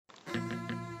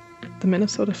The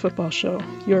Minnesota Football Show,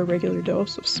 your regular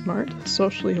dose of smart,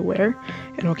 socially aware,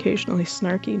 and occasionally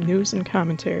snarky news and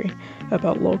commentary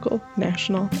about local,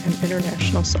 national, and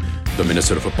international soccer. The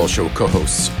Minnesota Football Show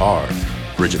co-hosts are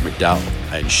Bridget McDowell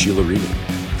and Shiela Regan.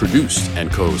 Produced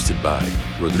and co-hosted by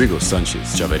Rodrigo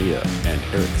Sanchez Chavarria and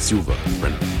Eric Silva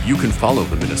Brenner. You can follow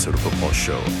the Minnesota Football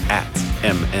Show at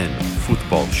MN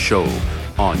Futbol Show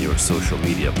on your social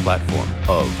media platform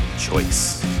of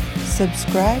choice.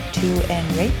 Subscribe to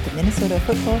and rate the Minnesota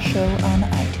Football Show on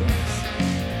iTunes.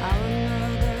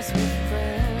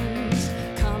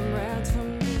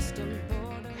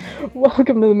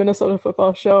 Welcome to the Minnesota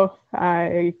Football Show.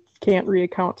 I can't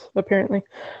recount, apparently.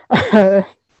 Bridget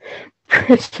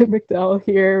McDowell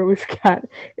here. We've got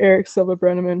Eric Silva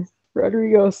Brenneman,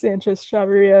 Rodrigo Sanchez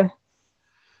Chavarria.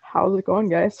 How's it going,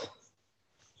 guys?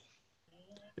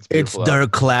 It's their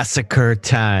Klassiker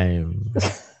time.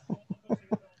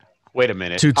 Wait a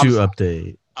minute. 2-2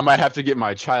 update. I might have to get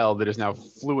my child that is now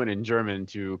fluent in German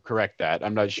to correct that.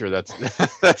 I'm not sure that's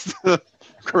the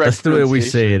correct. That's the way we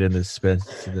say it in the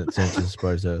sentence as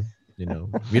far as we don't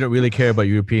really care about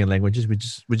European languages. We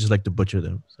just like to butcher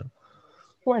them. So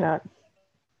why not?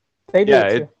 They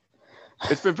do.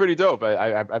 It's been pretty dope.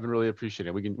 I've been really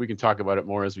appreciating it. We can talk about it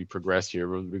more as we progress here.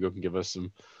 Rodrigo can give us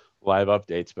some live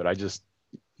updates, but I just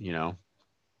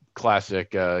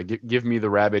classic. Give me the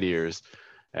rabbit ears.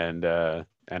 And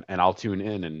I'll tune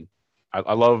in, and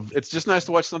I love. It's just nice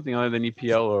to watch something other than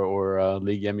EPL or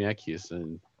Liga MX,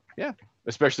 and yeah,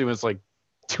 especially when it's like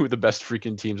two of the best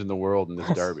freaking teams in the world in this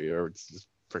derby, or it's just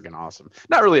freaking awesome.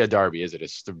 Not really a derby, is it?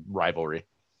 It's just a rivalry.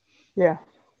 Yeah,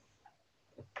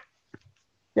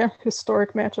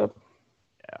 historic matchup.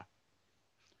 Yeah,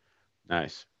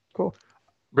 nice, cool.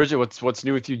 Bridget, what's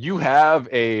new with you? You have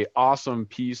a awesome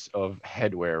piece of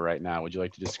headwear right now. Would you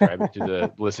like to describe it to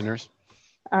the listeners?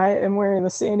 I am wearing the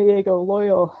San Diego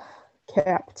Loyal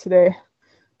cap today.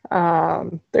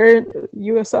 Their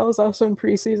USL is also in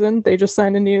preseason. They just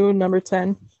signed a new number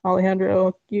 10,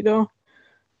 Alejandro Guido,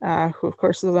 who of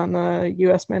course is on the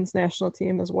U.S. men's national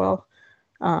team as well.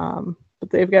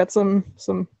 But they've got some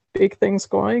big things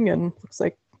going, and looks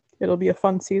like it'll be a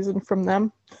fun season from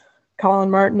them.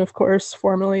 Colin Martin, of course,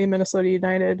 formerly Minnesota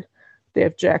United. They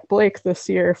have Jack Blake this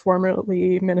year,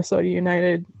 formerly Minnesota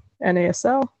United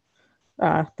NASL.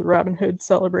 The Robin Hood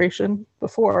celebration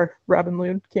before Robin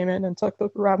Lund came in and took the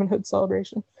Robin Hood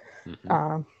celebration.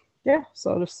 Mm-hmm.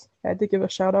 So just had to give a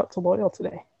shout out to Loyal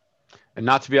today. And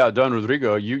not to be outdone,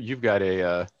 Rodrigo, you've got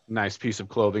a nice piece of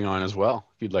clothing on as well.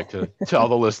 If you'd like to tell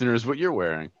the listeners what you're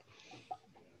wearing.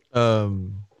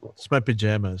 It's my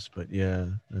pajamas, but yeah,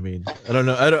 I mean, I don't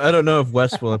know. I don't know if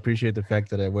Wes will appreciate the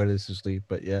fact that I wear this to sleep,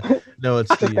 but yeah, no,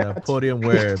 it's the podium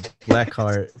wear Black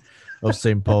Heart of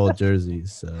St. Paul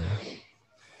jerseys.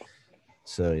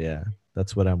 So yeah,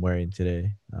 that's what I'm wearing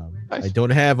today. Nice. I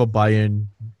don't have a Bayern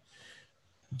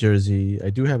jersey. I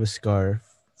do have a scarf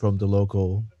from the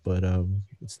local, but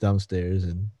it's downstairs.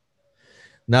 And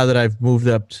now that I've moved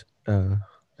up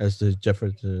as the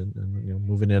Jefferson,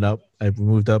 moving it up, I've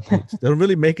moved up. They don't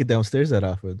really make it downstairs that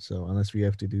often, so unless we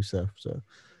have to do stuff. So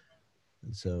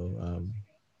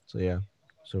yeah.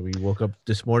 So we woke up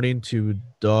this morning to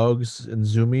dogs and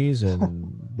zoomies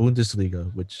and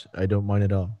Bundesliga, which I don't mind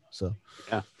at all. So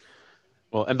yeah.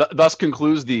 Well, and thus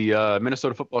concludes the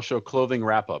Minnesota Football Show clothing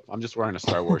wrap up. I'm just wearing a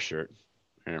Star Wars shirt.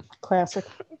 Here. Classic.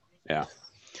 Yeah.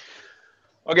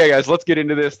 Okay, guys, let's get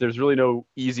into this. There's really no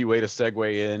easy way to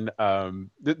segue in.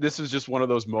 This is just one of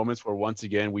those moments where once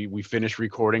again we finished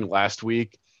recording last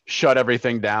week, shut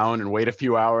everything down, and wait a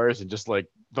few hours, and just like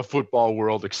the football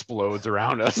world explodes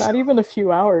around us. Not even a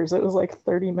few hours. It was like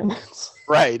 30 minutes.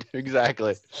 Right.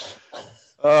 Exactly.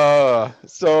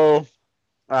 So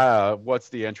what's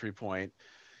the entry point?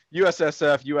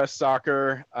 USSF, US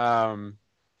Soccer.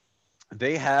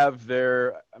 They have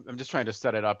their, I'm just trying to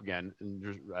set it up again.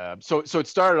 So it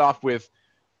started off with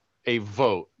a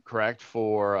vote, correct?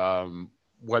 For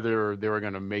whether they were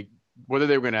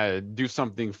going to do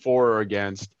something for or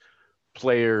against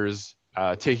players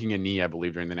taking a knee, I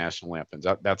believe, during the national anthems.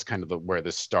 That's kind of where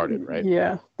this started, right?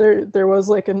 Yeah, there was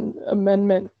like an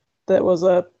amendment that was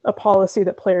a policy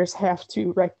that players have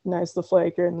to recognize the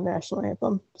flag during the national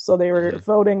anthem. So they were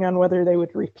voting on whether they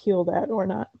would repeal that or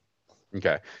not.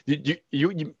 Okay,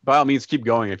 you by all means keep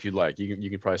going if you'd like. You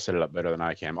can probably set it up better than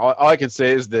I can. All I can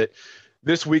say is that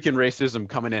this week in racism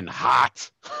coming in hot.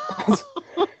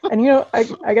 And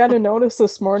I got to notice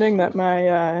this morning that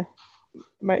my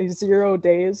 0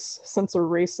 days since a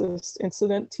racist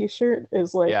incident T-shirt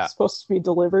is supposed to be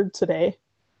delivered today.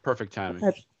 Perfect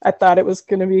timing. I thought it was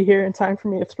going to be here in time for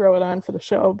me to throw it on for the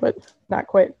show, but not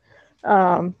quite.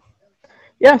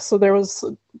 So there was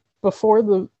before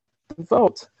the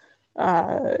vote,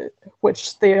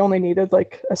 which they only needed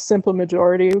like a simple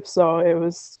majority, so it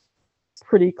was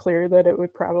pretty clear that it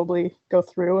would probably go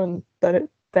through and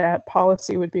that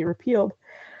policy would be repealed.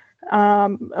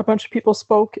 A bunch of people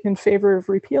spoke in favor of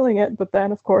repealing it, but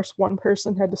then, of course, one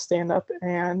person had to stand up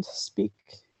and speak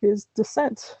his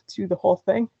dissent to the whole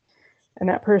thing, and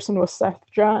that person was Seth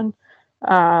John,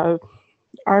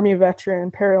 Army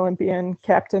veteran, Paralympian,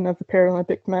 captain of the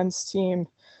Paralympic men's team.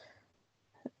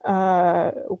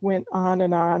 Went on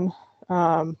and on,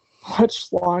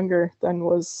 much longer than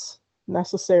was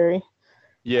necessary.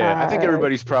 Yeah, I think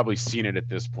everybody's probably seen it at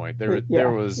this point.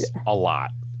 There was a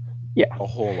lot. Yeah. A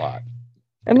whole lot.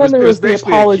 And then there was the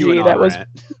apology that was rant.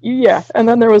 Yeah, and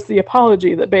then there was the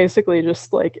apology that basically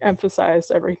just like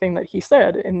emphasized everything that he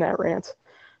said in that rant.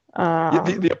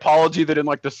 The apology that in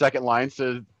like the second line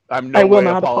says, I will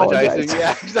not apologize.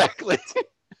 Yeah, exactly.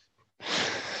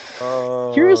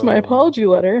 Here is my apology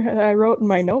letter I wrote in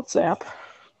my notes app.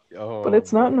 But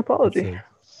it's not an apology.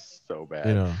 So bad.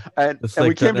 You know, it's and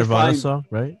like that Nirvana song,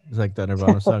 right? It's like that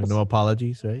Nirvana song, No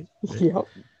Apologies, right? Yep.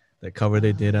 That cover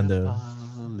they did on the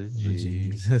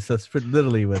apologies. That's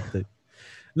literally what the.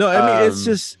 No, I mean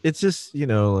it's just you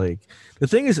know, like the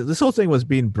thing is this whole thing was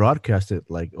being broadcasted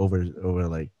like over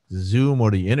like Zoom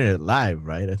or the internet live,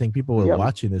 right? I think people were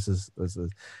watching this as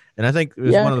and I think it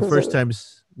was one of the first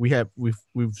times we've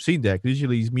seen that.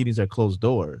 Usually these meetings are closed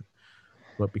door,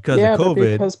 but because of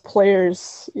COVID, because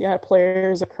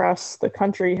players across the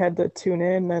country had to tune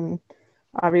in, and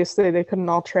obviously they couldn't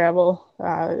all travel.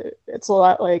 It's a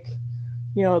lot like,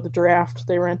 you know, the draft.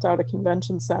 They rent out a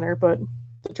convention center, but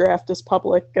the draft is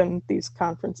public, and these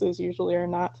conferences usually are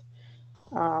not.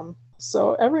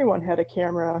 So everyone had a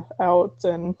camera out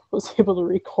and was able to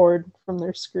record from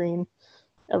their screen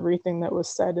everything that was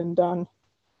said and done.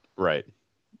 Right.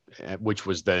 Which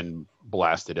was then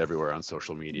blasted everywhere on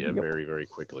social media very, very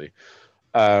quickly.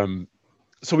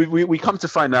 So we come to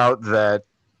find out that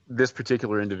this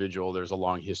particular individual, there's a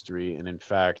long history. And in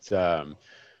fact, I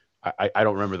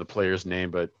don't remember the player's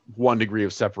name, but 1 degree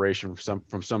of separation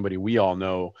from somebody we all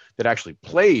know that actually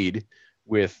played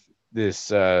with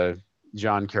this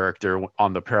John character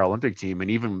on the Paralympic team. And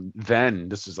even then,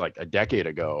 this is like a decade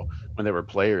ago when they were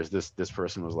players, this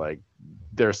person was like,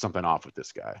 there's something off with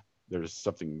this guy. There's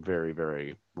something very,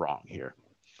 very wrong here.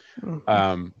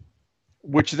 Mm-hmm.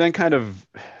 Which then kind of,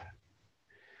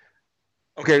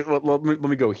 okay, well, let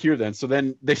me go here then. So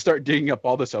then they start digging up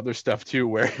all this other stuff too,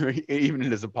 where even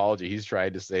in his apology, he's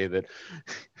tried to say that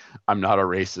I'm not a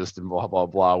racist and blah, blah,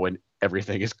 blah, when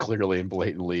everything is clearly and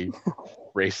blatantly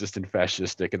racist and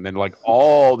fascistic. And then like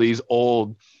all these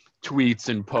old tweets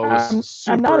and posts.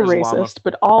 I'm not a racist,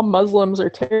 but all Muslims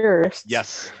are terrorists.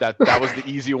 Yes, that was the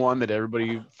easy one that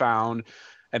everybody found.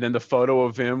 And then the photo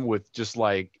of him with just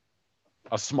like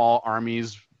a small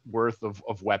army's worth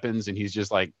of weapons, and he's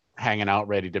just like hanging out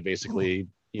ready to basically,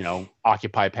 you know,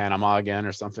 occupy Panama again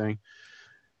or something.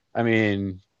 I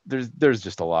mean, there's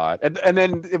just a lot. And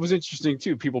then it was interesting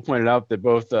too. People pointed out that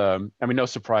both, I mean, no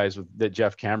surprise that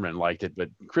Jeff Cameron liked it, but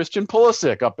Christian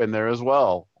Pulisic up in there as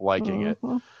well, liking it.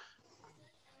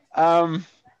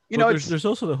 You know, there's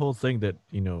also the whole thing that,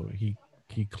 you know,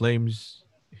 he claims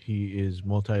he is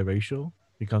multiracial.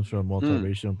 He comes from a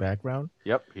multiracial background.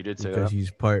 Yep, he did say that. Because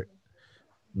he's part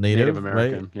Native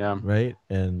American, right? Yeah. Right?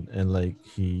 And like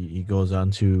he goes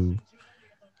on to,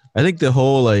 I think the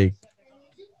whole like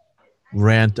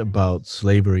rant about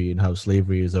slavery and how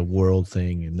slavery is a world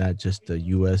thing and not just a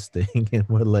US thing, and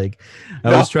what like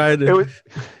I was trying to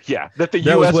that the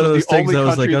US was the only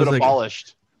country that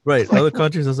abolished. Right. Other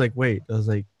countries, I was like, wait. I was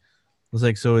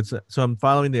like, so I'm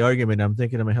following the argument. I'm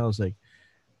thinking in my head, I was like,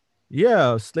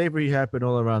 yeah, slavery happened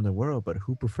all around the world, but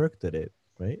who perfected it,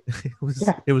 right?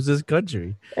 It was this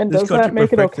country. And does that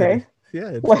make it okay?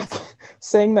 Yeah. Like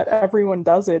saying that everyone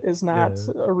does it is not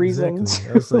a reason.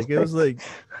 Exactly. I was like,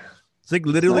 it's like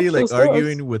literally like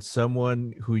arguing with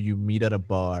someone who you meet at a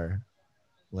bar,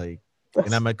 like,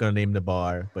 and I'm not gonna name the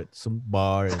bar, but some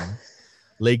bar in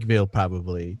Lakeville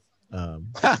probably.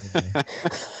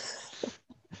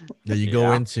 That you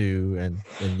go into and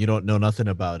you don't know nothing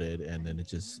about it, and then it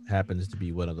just happens to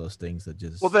be one of those things that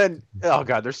just. Well, then, oh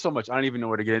god, there's so much. I don't even know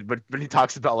where to get. But he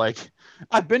talks about like,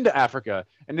 I've been to Africa,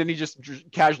 and then he just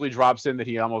casually drops in that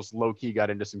he almost low key got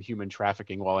into some human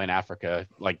trafficking while in Africa.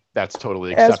 Like that's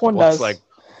totally acceptable. As one does. It's like,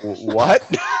 what?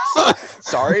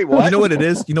 Sorry, what? You know what it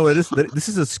is? This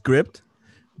is a script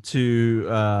to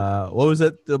what was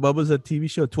that TV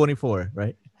show 24,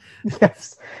 right?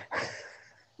 Yes.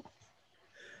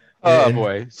 Oh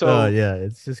boy! So yeah,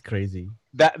 it's just crazy.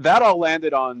 That all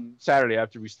landed on Saturday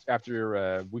after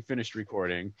we finished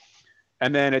recording,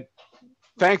 And then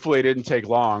thankfully it didn't take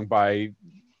long. By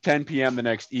 10 p.m. the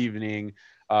next evening,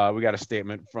 we got a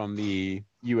statement from the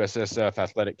USSF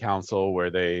Athletic Council where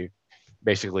they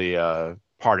basically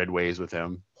parted ways with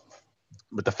him.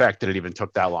 But the fact that it even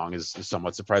took that long is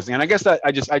somewhat surprising. And I guess that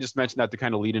I just mentioned that to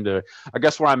kind of lead into, I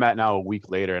guess, where I'm at now a week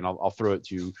later, and I'll throw it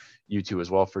to you two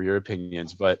as well for your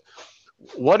opinions. But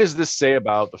what does this say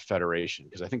about the federation?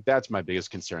 Because I think that's my biggest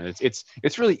concern.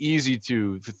 It's really easy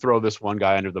to throw this one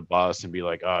guy under the bus and be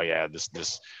like, oh yeah, this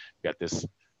got this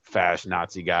fast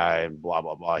Nazi guy and blah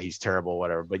blah blah. He's terrible,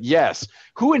 whatever. But yes,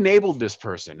 who enabled this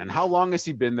person, and how long has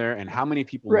he been there, and how many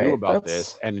people knew about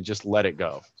this, and just let it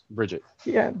go? Bridget.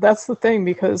 Yeah, that's the thing,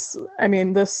 because I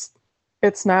mean,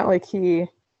 it's not like he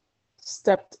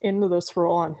stepped into this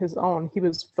role on his own. He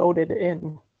was voted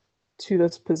in to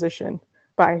this position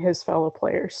by his fellow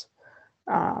players.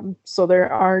 So there's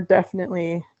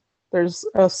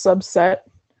a subset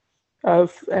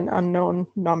of an unknown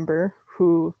number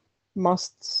who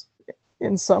must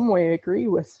in some way agree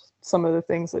with some of the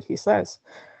things that he says,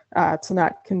 to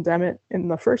not condemn it in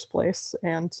the first place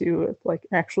and to like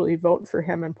actually vote for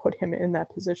him and put him in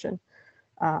that position.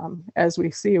 As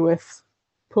we see with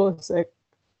Pulisic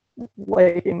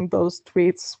liking those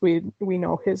tweets, we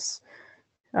know his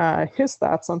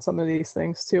thoughts on some of these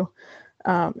things too.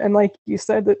 And like you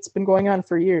said, it's been going on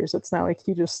for years. It's not like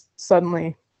he just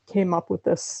suddenly came up with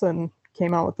this and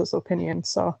came out with this opinion.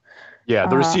 So yeah,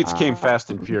 the receipts came fast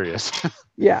and furious.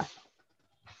 Yeah.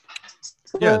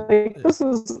 So, Yeah. like, this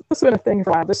has been a thing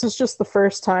for a while. This is just the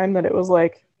first time that it was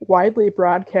like widely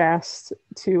broadcast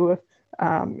to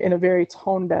in a very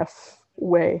tone deaf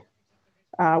way,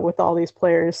 with all these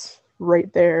players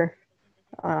right there,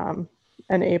 and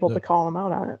able to call them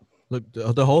out on it. Look,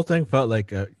 the whole thing felt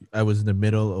like I was in the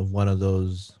middle of one of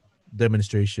those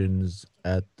demonstrations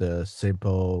at the St.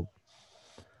 Paul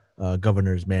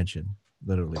governor's mansion.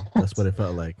 Literally, that's what it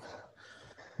felt like,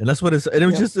 and that's what it's. And it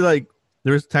was just like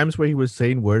there was times where he was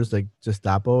saying words like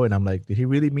Gestapo, and I'm like, did he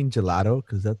really mean gelato?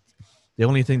 Because that's the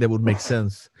only thing that would make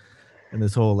sense in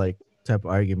this whole like type of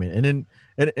argument. And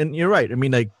then and you're right. I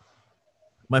mean, like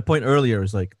my point earlier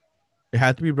is like it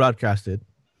had to be broadcasted,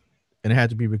 and it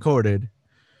had to be recorded,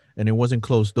 and it wasn't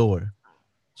closed door.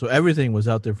 So everything was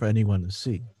out there for anyone to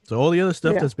see. So all the other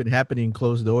stuff that's been happening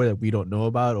closed door that we don't know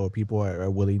about, or people are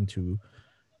willing to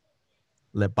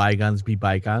let bygones be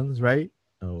bygones, right?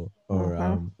 Or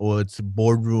it's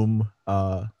boardroom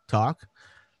talk.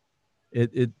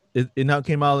 It now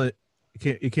came out.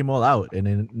 It came all out, and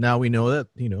then now we know that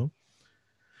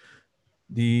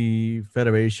the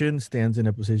federation stands in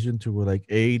a position to like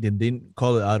aid and didn't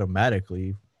call it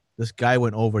automatically. This guy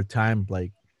went over time,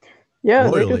 like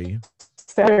royally.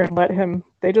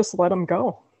 They just let him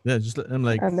go. Yeah, just let him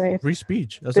like free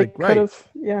speech. That's they like right.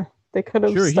 They could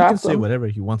have. Sure, he stopped can say him. whatever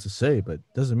he wants to say, but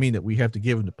doesn't mean that we have to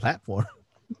give him the platform.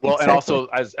 Well, exactly. And also,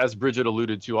 as Bridget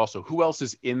alluded to, also, who else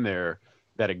is in there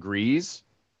that agrees,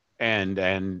 and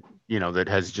that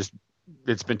has just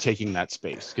it's been taking that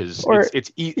space, because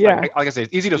it's like I say,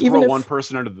 it's easy to throw one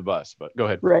person under the bus. But go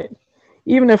ahead. Right.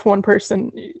 Even if one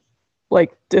person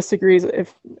like disagrees,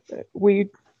 if we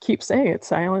keep saying it,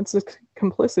 silence is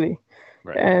complicity,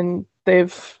 right. And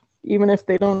even if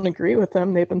they don't agree with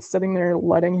him, they've been sitting there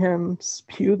letting him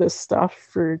spew this stuff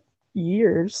for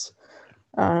years.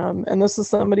 And this is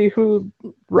somebody who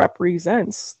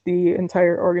represents the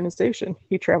entire organization.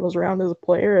 He travels around as a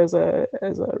player, as a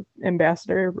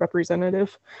ambassador,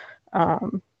 representative.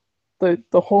 The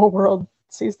whole world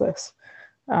sees this,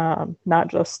 not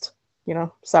just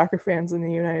soccer fans in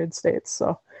the United States.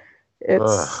 So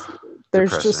there's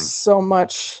depressing. Just so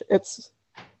much. It's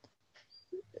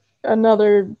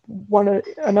another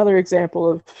example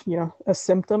of a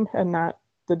symptom and not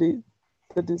the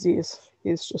disease.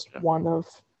 He's just one of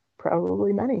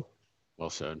probably many.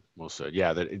 Well said.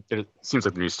 Yeah, that it seems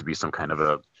like there needs to be some kind of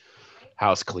a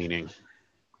house cleaning.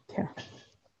 Yeah.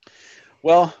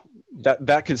 Well,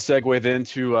 that can segue then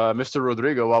to Mr.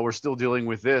 Rodrigo. While we're still dealing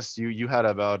with this, you had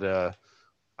about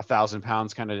 1,000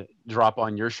 pounds kind of drop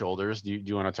on your shoulders. Do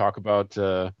you want to talk about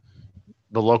the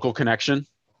local connection?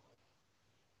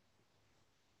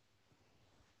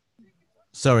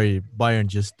 Sorry, Bayern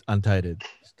just untied it.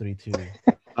 It's 3-2.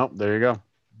 Oh, there you go.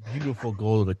 Beautiful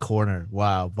goal to the corner.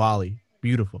 Wow, volley.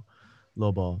 Beautiful.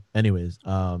 Low ball. Anyways,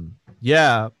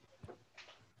 yeah.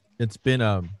 It's been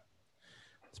a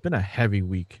heavy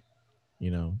week,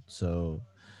 So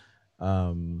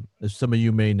as some of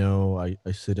you may know,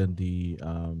 I sit in the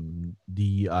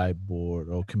DEI board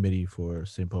or committee for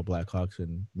St. Paul Blackhawks,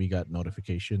 and we got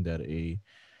notification that a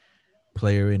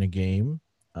player in a game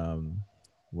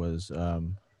was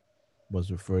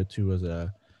referred to as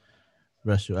a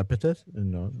racial epithet,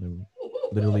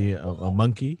 literally a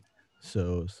monkey.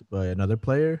 So by another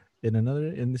player in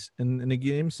a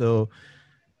game. So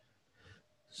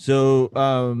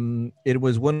it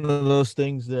was one of those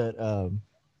things that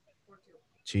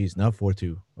geez, not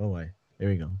 4-2. Oh my, there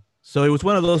we go. So it was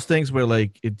one of those things where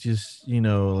like it just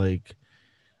like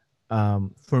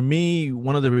for me,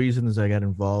 one of the reasons I got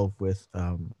involved with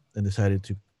and decided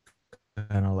to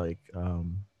kind of like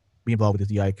be involved with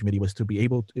the DI committee was to be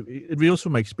able to, it reels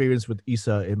from my experience with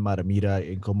Isa in Maramira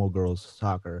in Como girls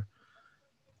soccer,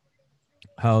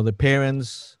 how the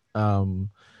parents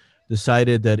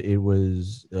decided that it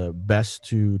was best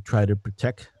to try to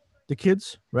protect the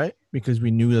kids, right? Because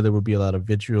we knew that there would be a lot of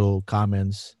vitriol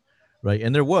comments, right?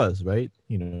 And there was, right?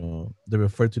 They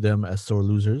referred to them as sore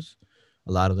losers.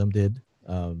 A lot of them did.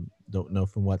 Don't know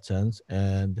from what sense.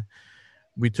 And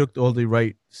we took all the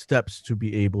right steps to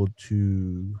be able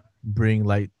to bring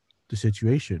light the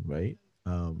situation, right?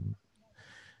 Um,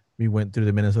 we went through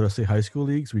the Minnesota State High School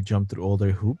leagues. We jumped through all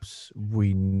their hoops.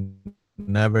 We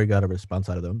never got a response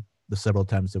out of them. The several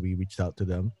times that we reached out to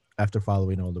them after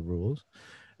following all the rules,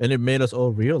 and it made us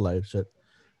all realize that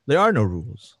there are no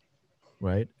rules,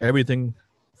 right? Everything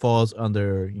falls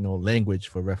under language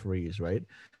for referees, right?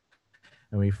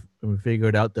 And we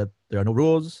figured out that there are no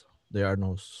rules, there are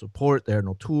no support, there are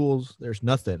no tools, there's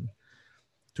nothing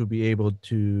to be able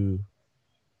to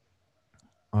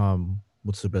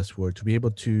what's the best word, to be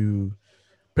able to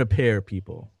prepare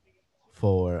people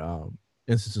for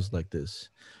instances like this.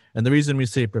 And the reason we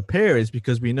say prepare is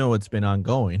because we know it's been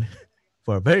ongoing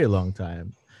for a very long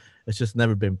time. It's just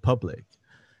never been public.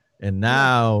 And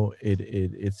now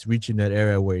it's reaching that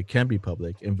era where it can be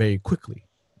public and very quickly,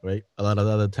 right? A lot of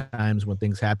other times when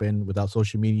things happen without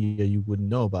social media, you wouldn't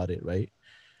know about it, right?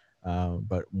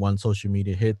 But once social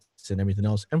media hits and everything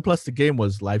else, and plus the game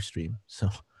was live stream, so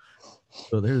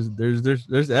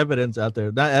there's evidence out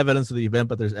there, not evidence of the event,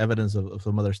 but there's evidence of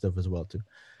some other stuff as well too.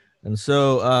 And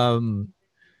so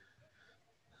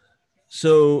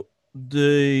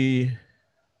the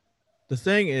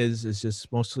thing is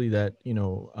just mostly that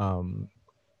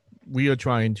we are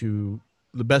trying to,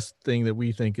 the best thing that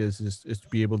we think is to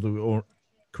be able to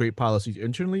create policies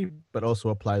internally, but also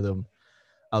apply them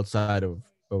outside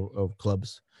of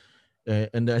clubs.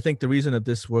 And I think the reason that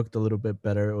this worked a little bit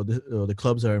better, or the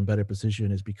clubs are in better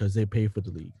position, is because they pay for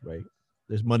the league, right?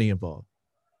 There's money involved.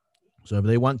 So if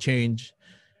they want change,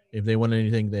 if they want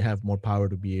anything, they have more power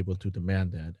to be able to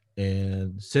demand that.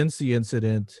 And since the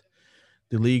incident,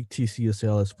 the league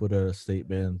TCSL has put out a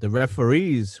statement. The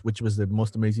referees, which was the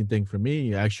most amazing thing for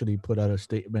me, actually put out a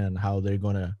statement how they're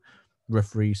going to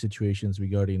referee situations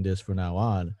regarding this from now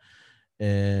on.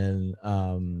 And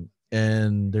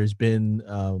there's been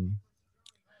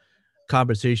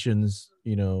conversations,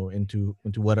 into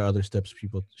what are other steps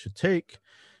people should take.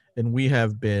 And we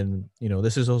have been,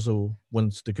 this is also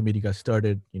once the committee got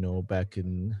started, back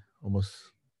in almost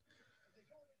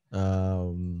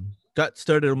got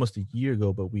started almost a year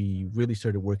ago, but we really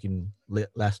started working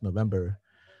last November.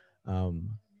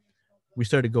 Um, we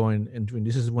started going and doing,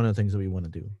 this is one of the things that we want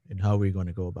to do and how we're going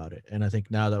to go about it. And I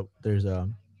think now that there's a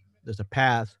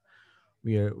path,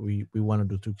 we want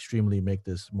to extremely make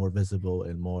this more visible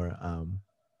and more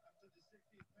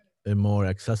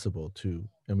accessible too.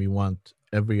 And we want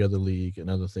every other league and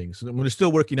other things. So we're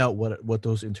still working out what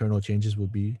those internal changes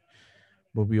would be.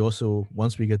 But we also,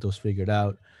 once we get those figured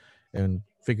out and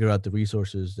figure out the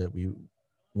resources that we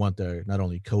want our not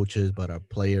only coaches but our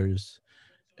players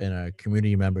and our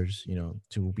community members,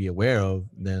 to be aware of,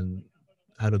 then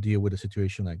how to deal with a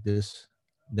situation like this,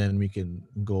 then we can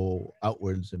go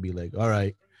outwards and be like, all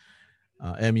right,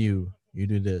 MU, you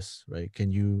do this, right?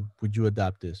 Would you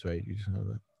adopt this, right?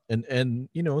 And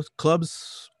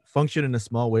clubs function in a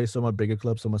small way. Some are bigger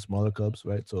clubs, some are smaller clubs,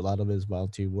 right? So a lot of it is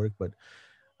volunteer work, but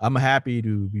I'm happy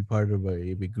to be part of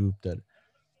a group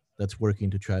that's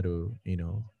working to try to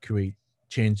create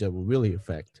change that will really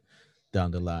affect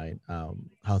down the line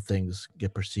how things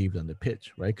get perceived on the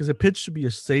pitch, right? Because the pitch should be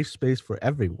a safe space for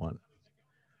everyone,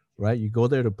 right? You go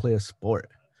there to play a sport.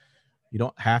 You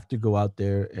don't have to go out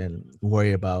there and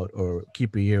worry about or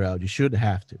keep your ear out. You shouldn't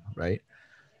have to, right?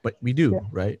 But we do, Yeah.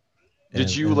 right?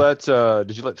 Did you And let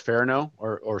Fair know,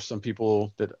 or some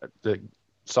people that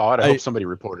saw it? I hope somebody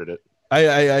reported it.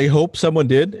 I hope someone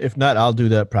did. If not, I'll do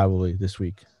that probably this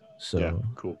week. Yeah, So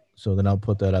cool. so then I'll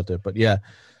put that out there. But yeah,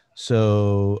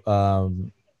 so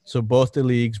both the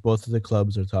leagues, both of the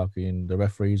clubs are talking. The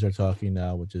referees are talking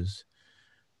now, which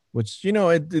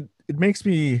it makes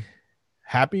me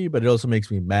happy, but it also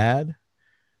makes me mad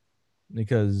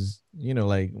because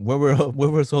like where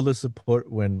was all the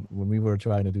support when we were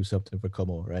trying to do something for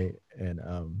Como, right? And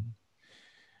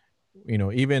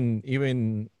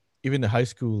even the high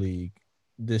school league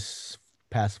this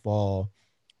past fall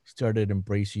started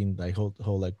embracing like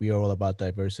whole like we are all about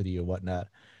diversity or whatnot.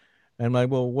 And I'm like,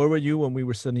 well, where were you when we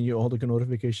were sending you all the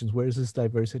notifications? Where's this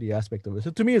diversity aspect of it?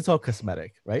 So to me, it's all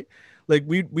cosmetic, right? Like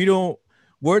we don't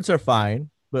words are fine,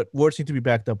 but words need to be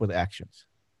backed up with actions.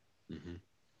 Mm-hmm.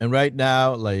 And right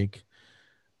now, like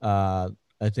uh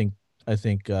I think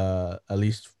at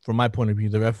least from my point of view,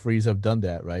 the referees have done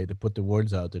that, right? They put the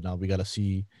words out there. Now we gotta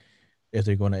see if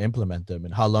they're going to implement them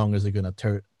and how long is it going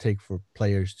to take for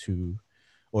players to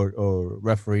or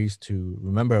referees to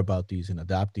remember about these and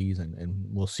adopt these and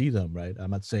we'll see them, right?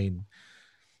 I'm not saying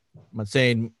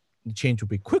the change will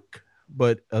be quick,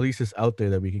 but at least it's out there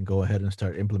that we can go ahead and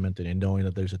start implementing and knowing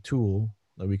that there's a tool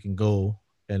that we can go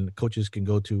and coaches can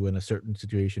go to in a certain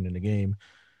situation in the game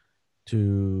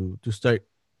to start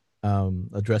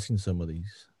addressing some of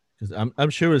these, because I'm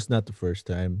sure it's not the first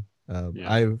time.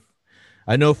 Yeah.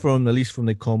 I know from at least from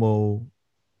the Como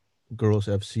Girls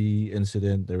FC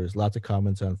incident, there was lots of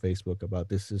comments on Facebook about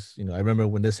this is, I remember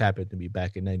when this happened to me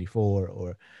back in 94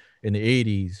 or in the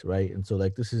 80s, right? And so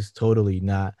like this is totally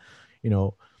not, you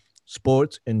know,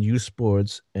 sports and youth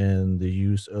sports and the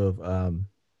use of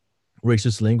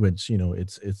racist language,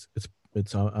 it's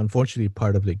unfortunately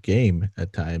part of the game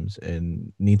at times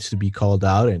and needs to be called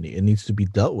out and it needs to be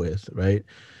dealt with, right?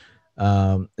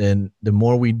 And the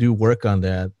more we do work on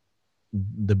that,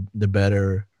 the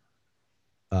better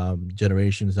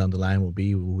generations down the line will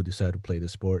be who decide to play the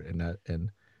sport and that and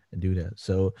do that.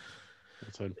 So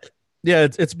yeah,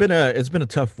 it's been a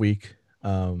tough week,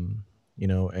 and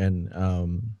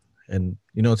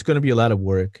it's going to be a lot of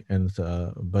work, and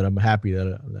but I'm happy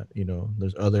that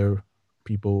there's other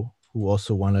people who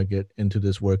also want to get into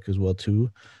this work as well too.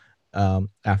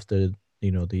 After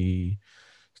the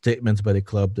statements by the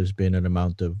club, there's been an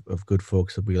amount of good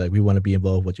folks that be like, we want to be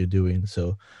involved in what you're doing.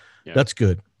 So that's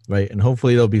good, right? And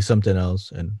hopefully there'll be something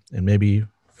else, and maybe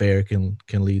Fair can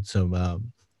lead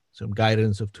some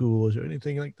guidance of tools or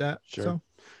anything like that. Sure.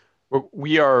 So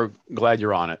we are glad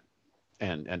you're on it,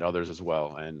 and others as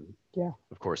well. And yeah,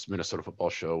 of course, Minnesota Football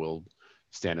Show will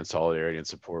stand in solidarity and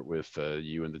support with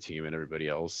you and the team and everybody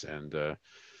else. And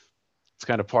it's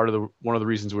kind of part of one of the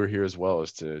reasons we're here as well,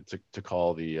 is to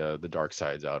call the dark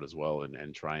sides out as well,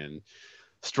 and try and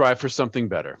strive for something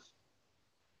better.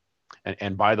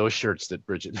 And buy those shirts that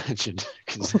Bridget mentioned,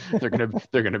 because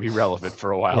they're gonna be relevant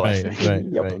for a while, I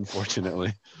think. Right.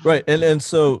 Unfortunately. Right, and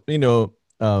so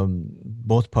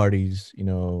both parties,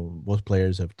 both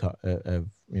players have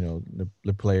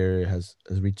the player has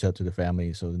reached out to the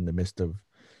family. So in the midst of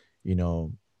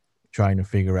trying to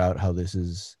figure out how this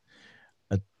is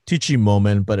a teaching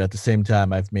moment, but at the same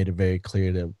time, I've made it very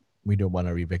clear that we don't want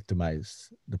to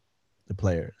re-victimize the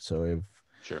player. So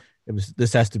Sure.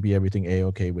 This has to be everything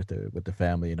A-okay with the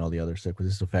family and all the other stuff, because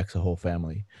this affects the whole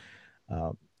family.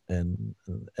 And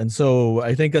so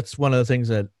I think that's one of the things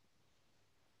that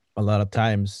a lot of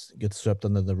times gets swept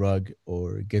under the rug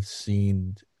or gets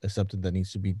seen as something that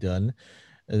needs to be done,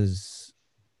 is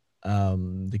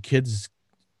the kids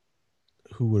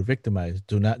who were victimized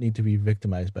do not need to be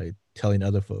victimized by telling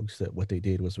other folks that what they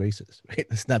did was racist, right?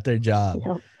 It's not their job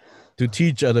to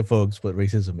teach other folks what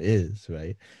racism is,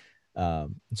 right?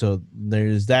 So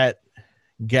there's that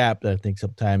gap that I think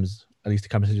sometimes, at least the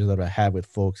conversations that I have with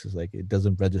folks, is like it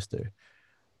doesn't register,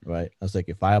 right? I was like,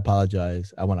 if I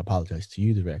apologize, I want to apologize to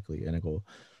you directly, and I go,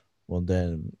 well,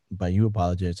 then by you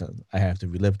apologize, I have to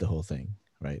relive the whole thing,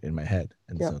 right, in my head,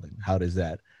 and so then how does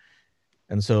that?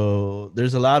 And so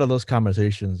there's a lot of those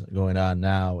conversations going on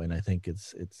now, and I think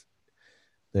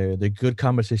they're good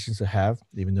conversations to have,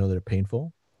 even though they're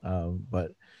painful,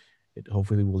 but it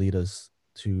hopefully will lead us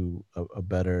to a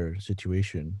better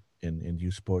situation in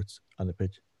youth sports on the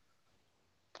pitch.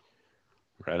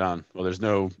 Right on. Well, there's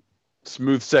no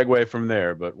smooth segue from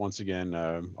there, but once again,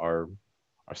 our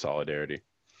solidarity.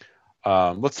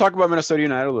 Let's talk about Minnesota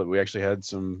United a little. We actually had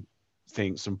some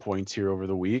points here over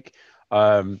the week.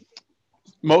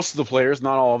 Most of the players,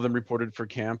 not all of them, reported for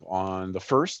camp on the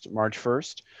March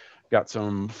 1st. Got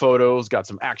some photos, got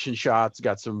some action shots,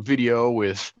 got some video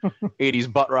with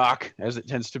 80s butt rock, as it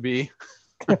tends to be.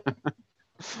 The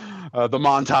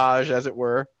montage, as it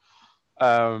were.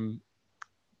 Then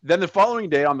the following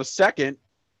day, on the 2nd,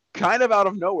 kind of out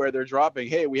of nowhere, they're dropping,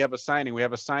 hey, we have a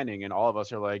signing. And all of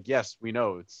us are like, yes, we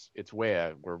know, it's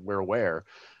Wea. We're aware.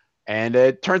 And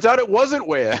it turns out it wasn't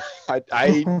Wea.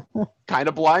 I kind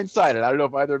of blindsided. I don't know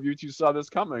if either of you two saw this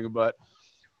coming, but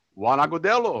Juan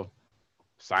Agudelo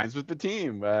signs with the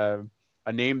team. A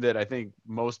name that I think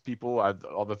most people,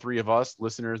 all the three of us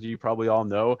listeners, you probably all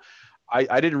know.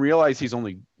 I didn't realize he's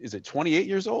only, is it 28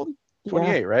 years old?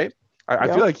 28, right? I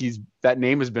feel like that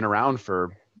name has been around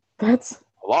for that's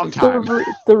a long time.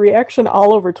 The reaction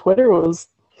all over Twitter was,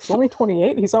 he's only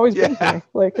 28. He's always been here.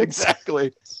 Like,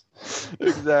 exactly.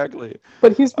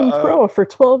 But he's been pro for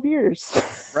 12 years.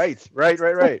 Right.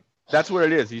 That's what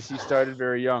it is. He started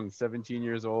very young, 17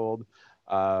 years old.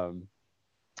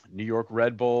 New York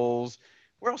Red Bulls.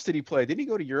 Where else did he play? Didn't he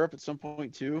go to Europe at some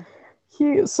point too?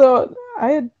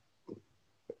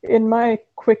 In my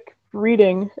quick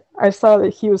reading, I saw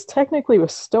that he was technically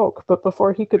with Stoke, but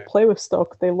before he could play with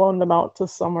Stoke, they loaned him out to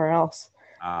somewhere else.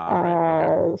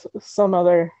 Some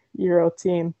other Euro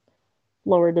team,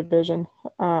 lower division.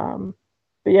 But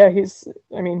yeah, he's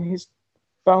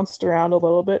bounced around a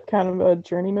little bit, kind of a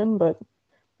journeyman, but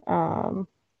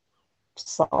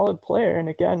solid player. And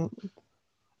again,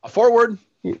 a forward.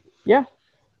 Yeah.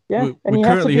 And you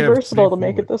have to be versatile to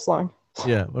make it this long.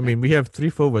 Yeah, I mean, we have 3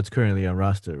 forwards currently on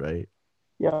roster, right?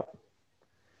 Yeah.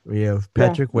 We have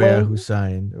Patrick Weah, who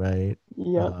signed, right?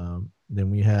 Yeah. Then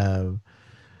we have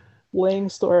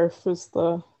Langsdorff is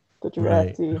the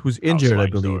draftee, who's injured, I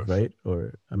believe, right?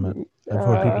 Or I'm not. I've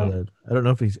heard people that I don't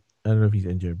know if he's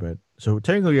injured, but so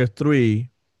technically we have 3,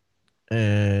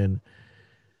 and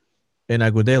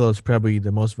Agudelo is probably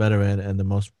the most veteran and the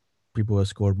most people have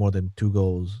scored more than 2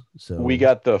 goals. So we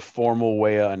got the formal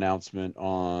Weah announcement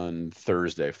on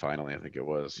Thursday. Finally, I think it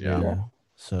was. Yeah.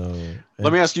 So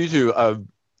let me ask you two.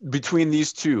 Between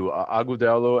these two,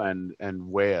 Agudelo and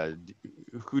Weah,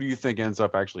 who do you think ends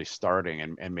up actually starting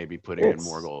and maybe putting in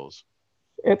more goals?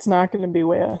 It's not going to be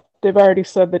Weah. They've already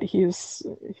said that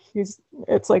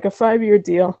it's like a 5-year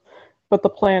deal, but the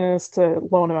plan is to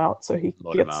loan him out so he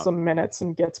gets some minutes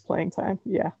and gets playing time.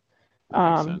 Yeah.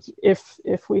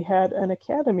 If we had an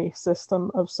academy system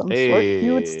of some sort,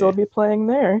 he would still be playing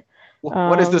there.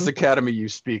 What is this academy you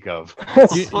speak of?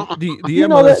 the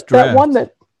MLS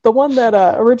draft. The one that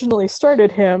originally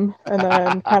started him and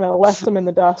then kind of left him in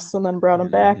the dust and then brought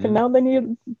him back, and now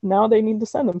they need to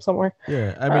send him somewhere.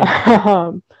 Yeah, I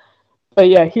mean, but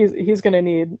yeah, he's going to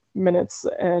need minutes,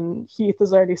 and Heath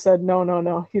has already said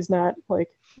no, he's not going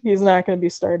to be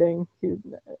starting.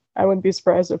 I wouldn't be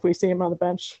surprised if we see him on the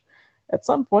bench at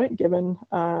some point, given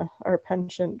our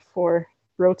penchant for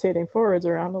rotating forwards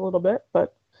around a little bit.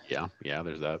 But yeah,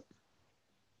 there's that.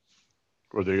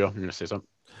 Rodrigo, you're gonna say something?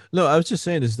 No, I was just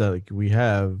saying is that like we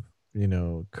have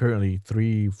currently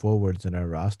 3 forwards in our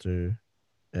roster,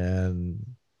 and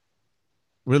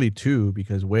really 2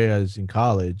 because Weah is in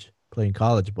college playing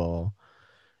college ball,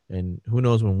 and who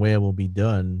knows when Weah will be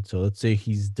done. So let's say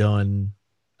he's done,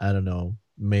 I don't know,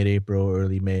 mid-April,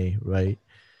 early May, right?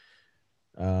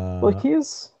 Well,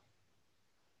 he's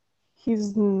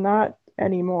not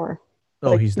anymore.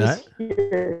 Oh, he's not?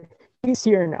 He's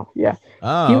here now, yeah.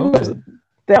 Oh, okay.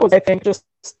 That was, I think, just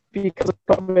because of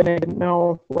COVID, I didn't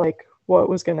know what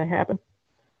was going to happen.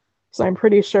 So I'm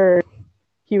pretty sure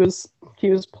he was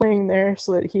playing there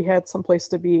so that he had someplace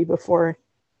to be before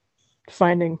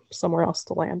finding somewhere else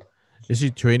to land. Is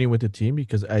he training with the team?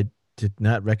 Because I did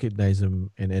not recognize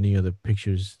him in any of the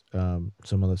pictures,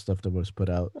 some of the stuff that was put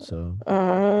out. So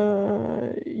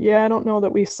yeah, I don't know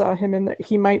that we saw him in there.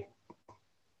 He might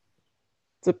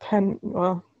depend.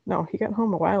 Well, no, he got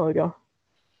home a while ago.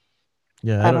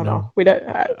 Yeah, I don't know.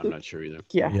 I'm not sure either.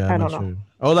 Yeah, I don't know. Sure.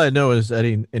 All I know is that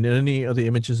in any of the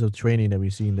images of training that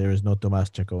we've seen, there is no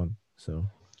Tomás Chacón. So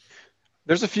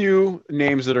there's a few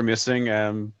names that are missing.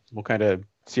 We'll kind of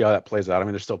see how that plays out. I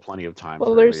mean, there's still plenty of time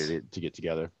for everybody to get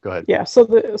together. Go ahead. Yeah. So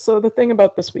the thing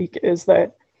about this week is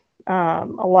that a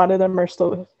lot of them are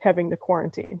still having to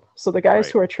quarantine. So the guys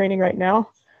who are training right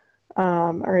now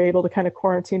are able to kind of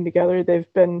quarantine together.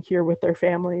 They've been here with their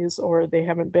families, or they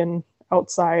haven't been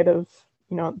outside of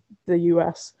the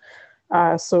U.S.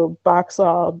 So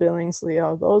Boxall, Billingsley,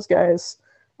 all those guys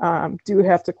do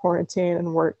have to quarantine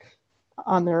and work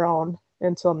on their own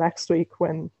until next week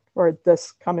or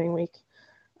this coming week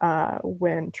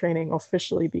when training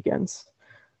officially begins.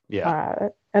 Yeah.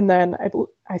 And then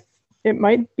it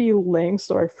might be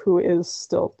Langsdorff who is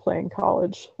still playing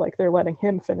college. Like, they're letting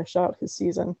him finish out his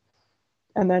season,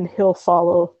 and then he'll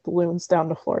follow the Loons down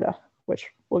to Florida, which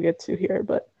we'll get to here.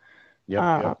 But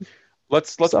yep.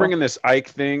 Let's bring in this Ike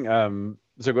thing.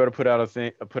 Zagoda put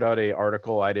out a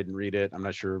article. I didn't read it. I'm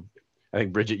not sure. I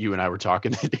think Bridget, you and I were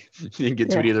talking. Didn't get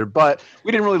to it either, but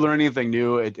we didn't really learn anything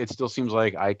new. It still seems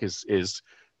like Ike is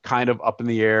kind of up in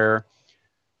the air.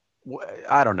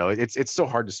 I don't know. It's so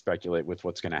hard to speculate with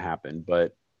what's going to happen.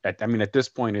 But at this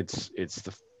point, it's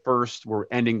the first. We're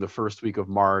ending the first week of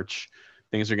March.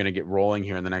 Things are going to get rolling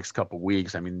here in the next couple of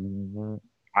weeks. I mean,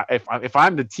 if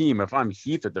I'm the team, if I'm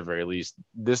Heath at the very least,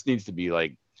 this needs to be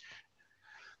like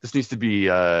this needs to be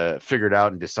figured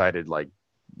out and decided like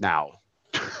now.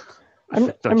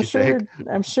 I'm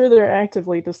sure they're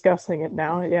actively discussing it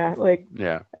now. Yeah, like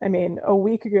I mean, a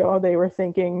week ago they were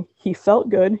thinking he felt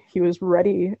good, he was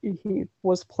ready, he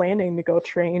was planning to go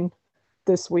train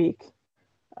this week,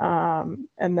 and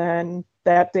then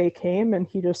that day came and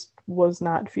he just was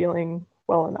not feeling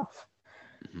well enough,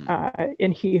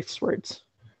 in Heath's words.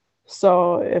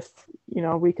 So if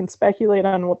we can speculate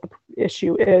on what the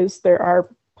issue is, there are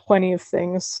plenty of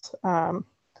things. I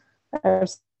have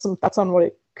some thoughts on what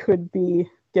it could be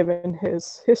given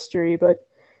his history, but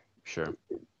sure,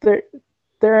 there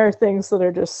are things that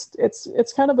are just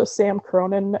it's kind of a Sam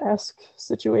Cronin-esque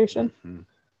situation,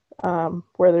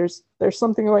 where there's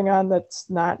something going on that's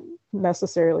not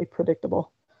necessarily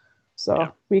predictable.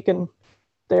 So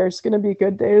there's going to be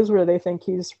good days where they think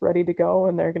he's ready to go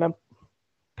and they're going to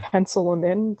pencil him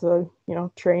in to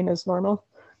train as normal,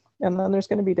 and then there's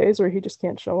going to be days where he just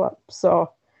can't show up.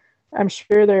 So I'm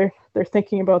sure they're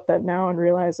thinking about that now and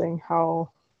realizing how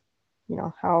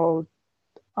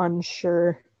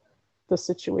unsure the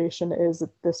situation is at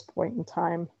this point in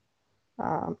time.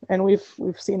 And we've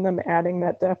seen them adding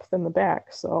that depth in the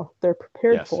back, so they're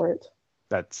prepared for it.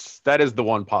 That is the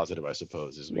one positive, I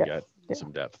suppose, is we got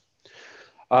some depth.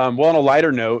 Well, on a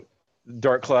lighter note,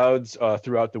 Dark Clouds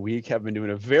throughout the week have been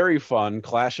doing a very fun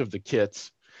Clash of the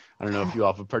Kits. I don't know if you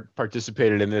all have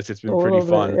participated in this. It's been pretty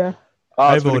fun. Yeah.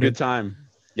 Oh, it's been a good time.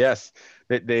 Yes,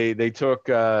 they took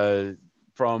they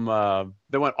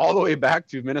went all the way back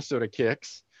to Minnesota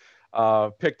Kicks,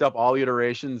 picked up all the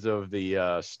iterations of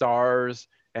the Stars,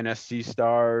 NSC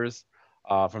Stars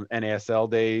from NASL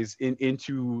days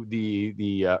into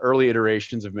the early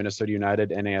iterations of Minnesota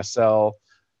United, NASL,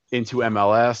 into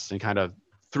MLS, and kind of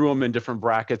threw them in different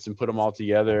brackets and put them all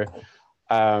together.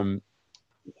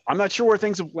 I'm not sure where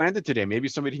things have landed today. Maybe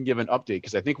somebody can give an update,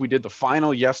 because I think we did the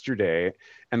final yesterday,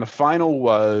 and the final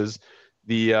was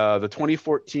the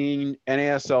 2014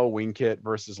 NASL wing kit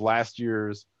versus last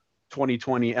year's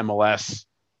 2020 MLS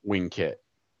wing kit,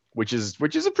 which is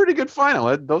a pretty good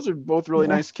final. Those are both really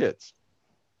nice kits.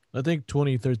 I think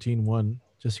 2013 won,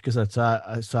 just because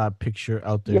I saw a picture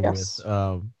out there with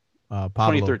Pablo.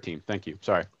 2013. Thank you.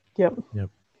 Sorry. Yep.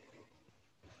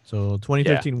 So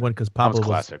 2013 won because Pablo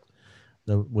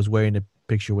was wearing the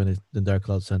picture when the Dark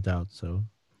Cloud sent out. So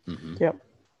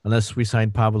unless we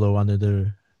signed Pablo under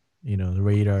the the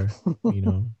radar,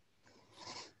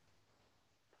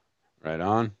 Right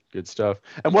on. Good stuff.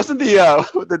 And wasn't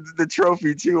the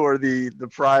trophy too, or the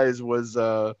prize was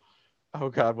oh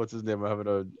God, what's his name? I'm having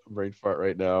a brain fart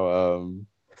right now.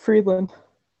 Friedland.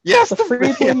 Yes, the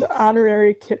Friedland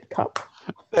Honorary Kit Cup.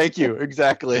 Thank you.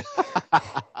 Exactly.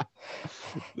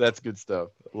 That's good stuff.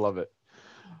 Love it.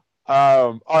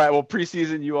 All right. Well,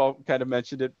 preseason, you all kind of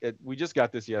mentioned it. We just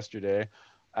got this yesterday.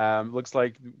 Looks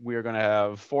like we are going to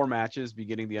have 4 matches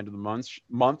beginning the end of the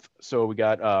month. So we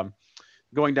got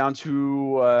going down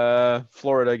to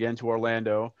Florida again, to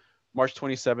Orlando, March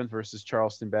 27th versus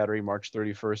Charleston Battery, March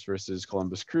 31st versus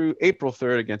Columbus Crew, April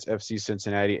 3rd against FC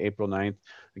Cincinnati, April 9th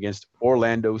against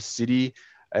Orlando City.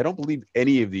 I don't believe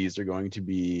any of these are going to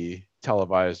be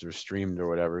televised or streamed or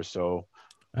whatever. So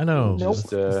I know. Just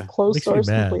closed doors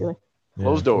completely. Yeah,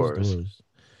 closed doors.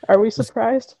 Are we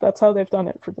surprised? That's how they've done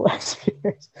it for the last few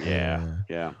years.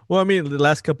 Yeah. Well, I mean, the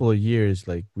last couple of years,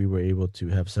 like, we were able to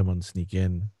have someone sneak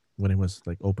in when it was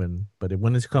like open, but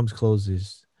when it comes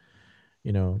closes,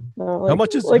 how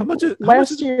much is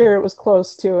last year it was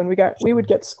close too, and we would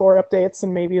get score updates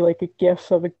and maybe like a GIF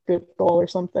of a good goal or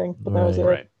something, but that was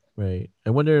it. Right. I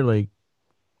wonder, like,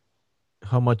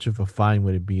 how much of a fine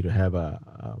would it be to have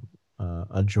a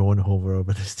drone hover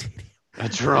over the stadium? A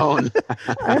drone.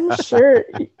 I'm sure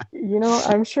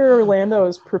Orlando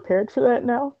is prepared for that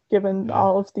now, given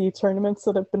all of the tournaments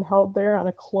that have been held there on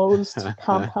a closed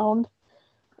compound.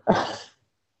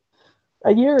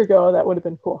 A year ago, that would have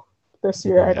been cool. This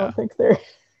year, I don't think they're.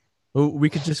 Well, we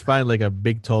could just find like a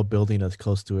big, tall building that's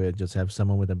close to it. Just have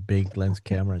someone with a big lens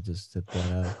camera just sit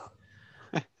there.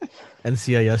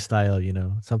 NCIS style,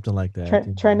 something like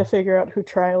that. Trying to figure out who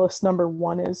trialist number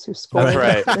 1 is, who scored. That's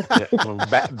right.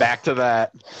 Back to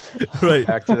that. Right.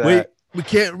 Back to that. Wait, we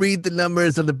can't read the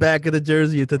numbers on the back of the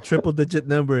jersey. It's a triple-digit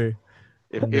number.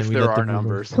 If there are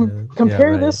numbers.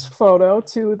 Compare this photo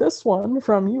to this one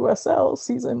from USL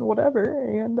season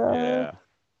whatever, and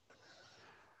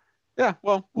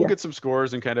well, we'll get some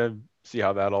scores and kind of see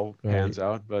how that all pans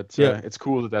out. But it's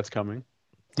cool that that's coming.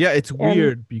 Yeah, it's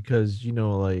weird because,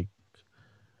 like,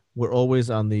 we're always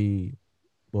on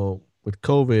with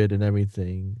COVID and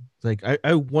everything. Like,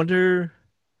 I wonder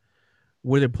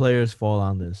where the players fall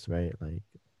on this, right? Like,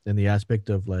 in the aspect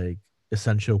of, like,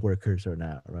 essential workers or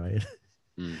not, right?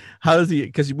 Mm. How does he?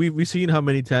 Because we've seen how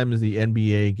many times the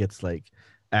NBA gets like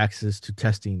access to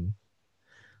testing,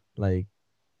 like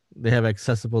they have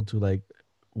accessible to like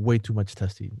way too much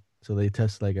testing. So they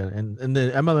test like and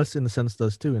the MLS in a sense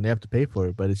does too, and they have to pay for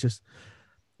it. But it's just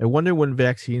I wonder when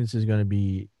vaccines is going to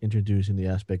be introduced in the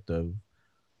aspect of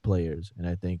players, and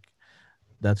I think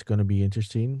that's going to be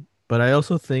interesting. But I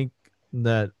also think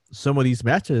that some of these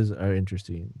matches are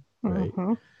interesting, right?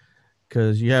 Mm-hmm.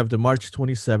 Because you have the March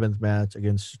 27th match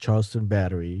against Charleston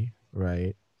Battery,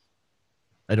 right?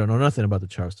 I don't know nothing about the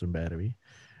Charleston Battery,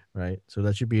 right? So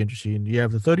that should be interesting. You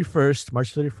have the 31st,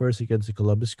 March 31st against the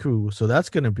Columbus Crew. So that's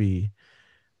going to be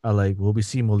like, will we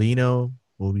see Molino?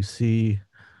 Will we see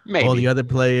all the Maybe. other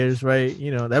players, right?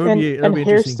 That'll And be and an interesting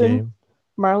Hairston, game.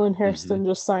 Marlon Mm-hmm. Hairston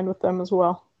just signed with them as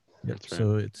well. Yep. That's right.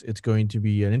 So it's going to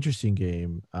be an interesting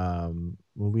game. Well,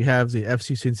 we have the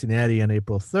FC Cincinnati on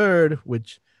April 3rd,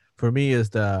 which for me is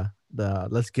the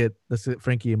let's get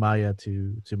Frankie Amaya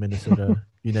to Minnesota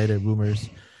United rumors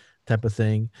type of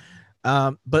thing.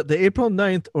 But the April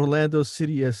 9th Orlando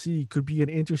City SC could be an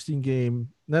interesting game,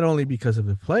 not only because of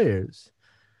the players,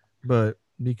 but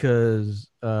because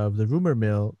of the rumor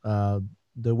mill.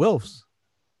 The Wilfs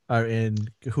are in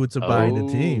cahoots of buying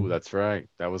the team. That's right.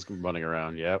 That was running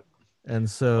around. Yep. And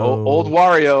so old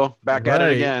Wario back at it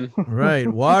right, again. right.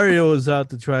 Wario is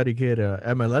out to try to get a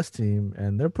MLS team,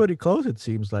 and they're pretty close, it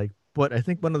seems like. But I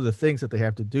think one of the things that they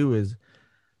have to do is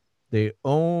they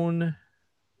own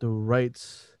the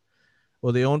rights,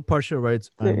 well, they own partial rights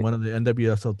on one of the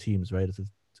NWSL teams, right?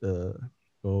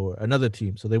 Or another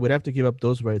team. So they would have to give up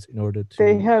those rights in order to.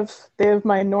 They have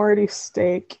minority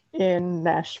stake in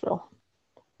Nashville.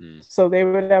 Mm. So they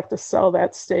would have to sell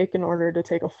that stake in order to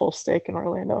take a full stake in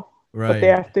Orlando. Right. But they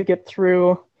have to get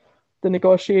through the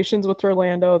negotiations with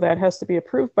Orlando. That has to be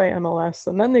approved by MLS,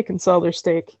 and then they can sell their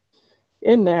stake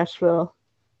in Nashville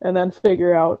and then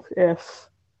figure out if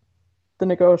the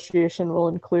negotiation will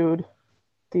include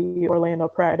the Orlando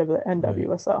Pride of the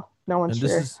NWSL. Right. No one's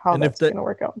sure how that's going to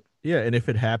work out. Yeah, and if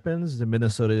it happens, the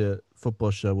Minnesota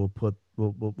Football Show will put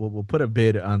a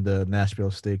bid on the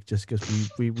Nashville stake just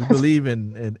because we believe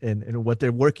in what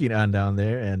they're working on down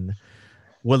there, and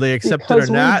will they accept because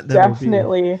it or not? We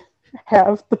definitely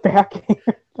have the backing.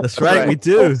 That's right, we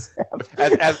do.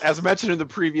 As mentioned in the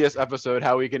previous episode,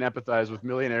 how we can empathize with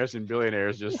millionaires and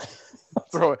billionaires just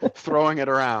throwing it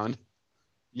around.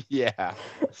 Yeah.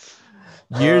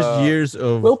 Years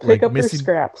of we'll pick up their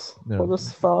scraps. No. We'll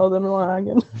just follow them along.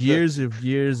 And years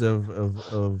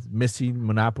of missing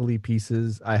Monopoly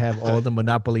pieces. I have all the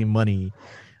Monopoly money.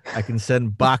 I can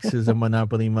send boxes of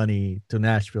Monopoly money to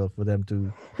Nashville for them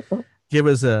to give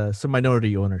us some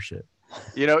minority ownership.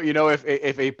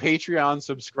 If a Patreon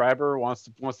subscriber wants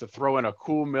to throw in a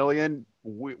cool $1 million,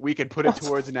 we can put it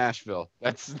towards Nashville.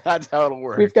 That's how it'll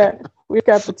work. We've got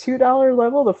the $2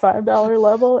 level, the $5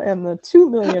 level, and the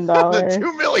 $2 million. The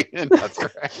 $2 million. That's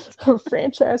right.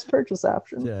 Franchise purchase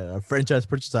option. Yeah, a franchise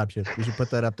purchase option. We should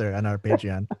put that up there on our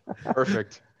Patreon.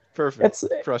 Perfect.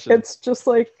 It's just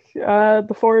like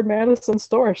the Forward Madison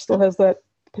store still has that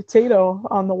potato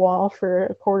on the wall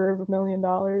for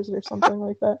 $250,000 or something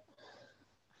like that.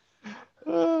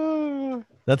 Awesome.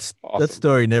 That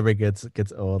story never gets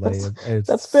old.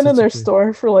 That's been in their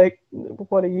store for like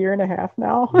a year and a half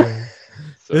now. Yeah.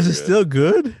 Is it still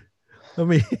good? I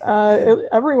mean,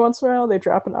 every once in a while they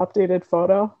drop an updated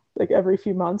photo, like every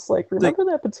few months. Like, remember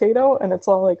that potato? And it's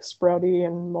all like sprouty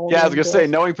and moldy. Yeah, I was gonna say,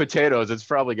 knowing potatoes, it's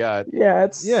probably got. Yeah,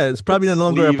 it's probably no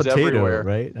longer a potato, everywhere.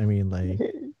 Right? I mean, like.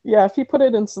 Yeah, if you put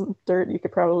it in some dirt, you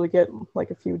could probably get like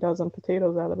a few dozen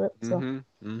potatoes out of it. So.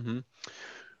 Mm-hmm.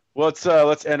 Well,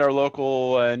 let's end our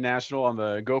local national on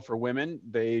the Gopher women.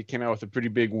 They came out with a pretty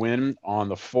big win on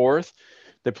the 4th.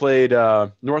 They played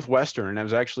Northwestern, and it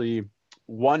was actually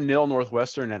 1-0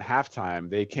 Northwestern at halftime.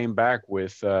 They came back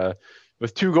with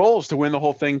 2 goals to win the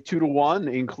whole thing,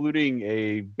 2-1, including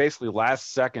a basically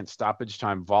last-second stoppage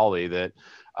time volley that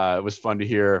it was fun to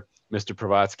hear Mr.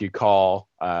 Pravatsky call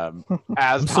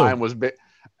as time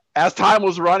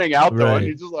was running out, though, and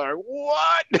he's just like,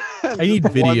 "What?" I need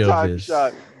video of this.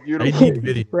 Shot. I need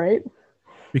video, right?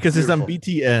 Because it's on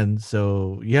BTN,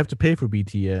 so you have to pay for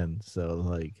BTN. So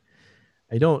like,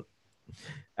 I'll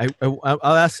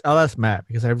ask Matt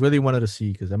because I really wanted to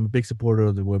see, because I'm a big supporter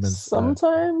of the women's.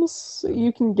 Sometimes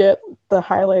you can get the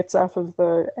highlights off of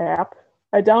the app.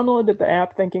 I downloaded the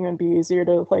app thinking it'd be easier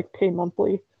to like pay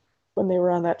monthly when they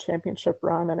were on that championship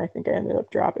run, and I think I ended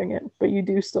up dropping it. But you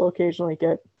do still occasionally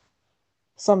get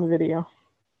some video.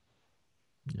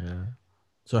 Yeah.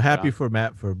 So happy for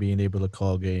Matt for being able to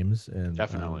call games, and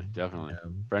definitely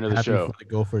friend of the show. For the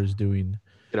Gophers doing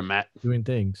Get a mat. doing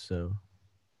things. So,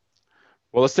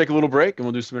 Well, let's take a little break and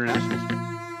we'll do some internationals.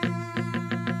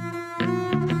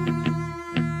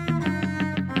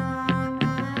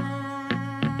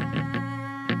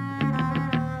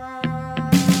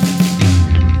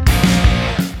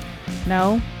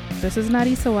 No, this is not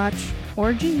Issa Watch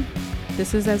or G.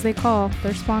 This is, as they call,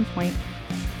 their spawn point.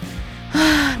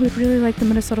 We'd really like the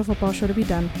Minnesota Football Show to be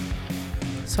done.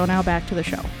 So now back to the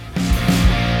show.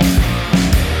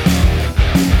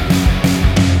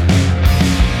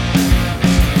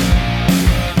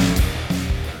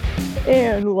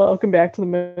 And welcome back to the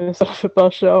Minnesota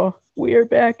Football Show. We are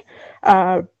back.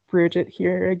 Bridget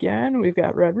here again. We've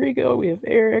got Rodrigo. We have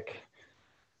Eric.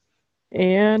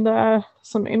 And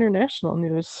some international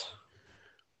news.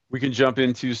 We can jump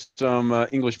into some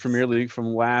English Premier League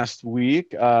from last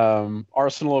week.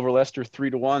 Arsenal over Leicester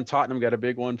 3-1. Tottenham got a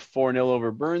big one, 4-0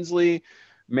 over Barnsley.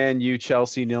 Man U,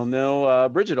 Chelsea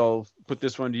 0-0. Bridget, I'll put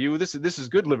this one to you. This is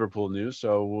good Liverpool news,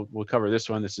 so we'll cover this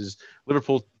one. This is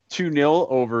Liverpool 2-0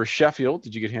 over Sheffield.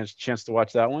 Did you get a chance to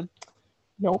watch that one?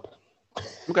 Nope.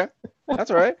 Okay,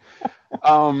 that's all right.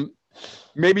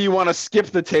 Maybe you want to skip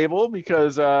the table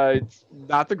because it's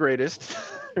not the greatest.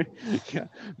 Yeah.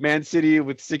 Man City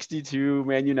with 62,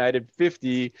 Man United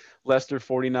 50, Leicester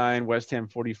 49, West Ham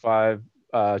 45,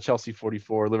 Chelsea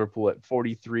 44, Liverpool at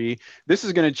 43. This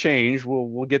is going to change.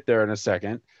 We'll get there in a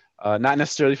second. Not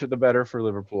necessarily for the better for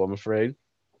Liverpool, I'm afraid.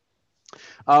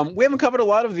 We haven't covered a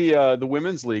lot of the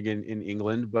women's league in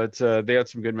England, but they had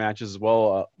some good matches as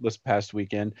well this past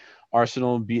weekend.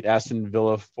 Arsenal beat Aston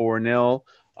Villa 4-0.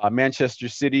 Manchester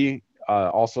City,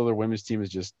 also their women's team is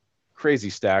just crazy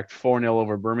stacked. 4-0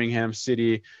 over Birmingham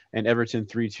City, and Everton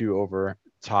 3-2 over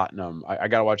Tottenham. I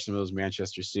got to watch some of those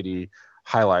Manchester City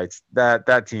highlights.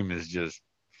 That team is just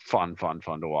fun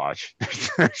to watch.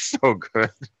 They're so good.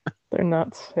 They're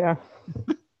nuts, yeah.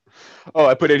 Oh,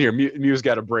 I put in here, Mew's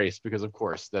got a brace because, of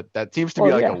course, that seems to be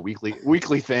a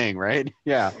weekly thing, right?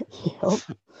 Yeah. Yep.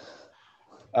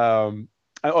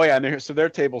 And so their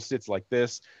table sits like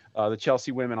this. The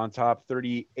Chelsea women on top,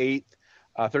 38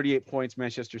 points.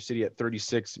 Manchester City at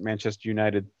 36. Manchester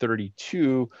United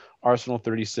 32. Arsenal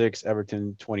 36.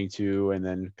 Everton 22, and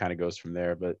then kind of goes from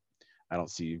there. But I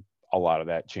don't see a lot of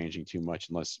that changing too much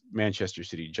unless Manchester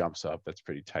City jumps up. That's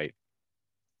pretty tight.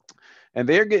 And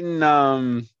they're getting.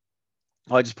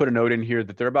 I just put a note in here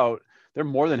that they're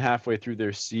more than halfway through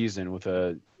their season with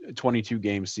a 22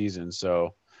 game season.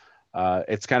 So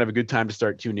it's kind of a good time to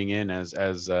start tuning in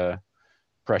as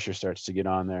pressure starts to get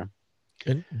on there.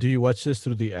 And do you watch this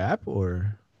through the app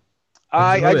or?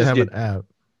 I just have get an app.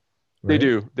 Right?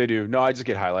 They do. No, I just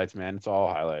get highlights, man. It's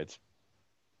all highlights.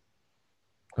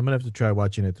 I'm gonna have to try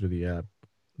watching it through the app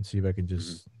and see if I can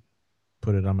just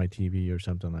put it on my TV or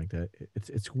something like that.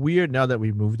 It's weird now that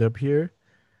we moved up here.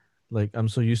 Like, I'm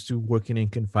so used to working in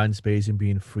confined space and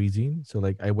being freezing. So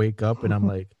like I wake up and I'm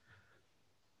like,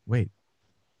 wait,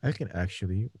 I can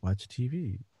actually watch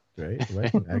TV, right? Or I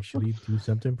can actually do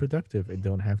something productive. I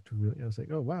don't have to really. I was like,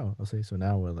 oh wow. I'll say so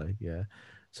now. We're like, yeah.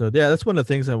 So yeah, that's one of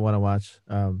the things I want to watch.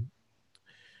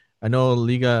 I know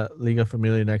Liga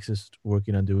Familia Next is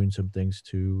working on doing some things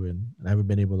too, and I haven't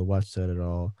been able to watch that at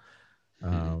all.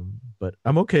 But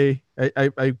I'm okay.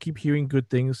 I keep hearing good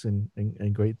things and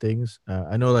great things.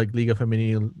 I know like Liga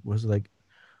Femenil was like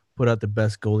put out the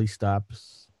best goalie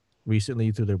stops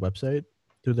recently through their website,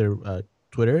 through their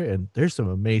Twitter, and there's some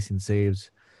amazing saves.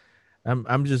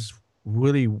 I'm just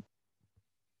really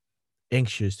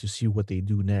anxious to see what they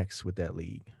do next with that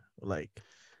league. Like,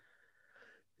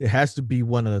 it has to be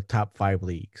one of the top 5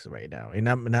 leagues right now, and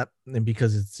I'm not, and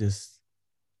because it's just,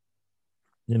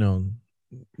 you know,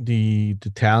 the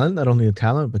talent, not only the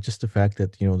talent, but just the fact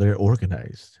that, you know, they're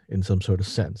organized in some sort of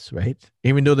sense, right?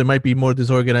 Even though they might be more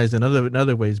disorganized in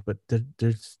other ways, but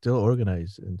they're still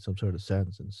organized in some sort of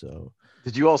sense. And so,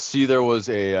 did you all see there was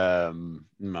a I'm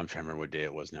trying to remember what day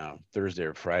it was now, Thursday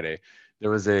or Friday? There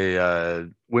was a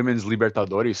women's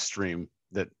Libertadores stream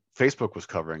that Facebook was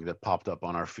covering that popped up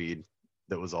on our feed.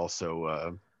 That was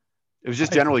also it was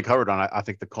just generally covered on I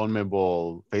think the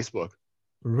CONMEBOL Facebook.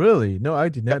 Really? No, I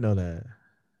did not know that.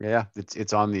 Yeah,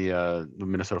 it's on the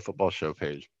Minnesota Football Show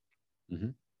page.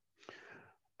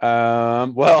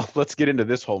 Well, let's get into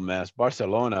this whole mess.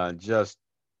 Barcelona just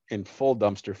in full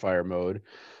dumpster fire mode.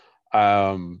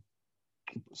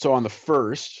 So on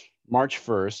the March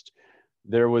 1st,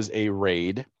 there was a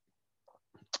raid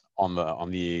on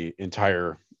the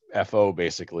entire FO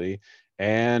basically,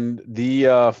 and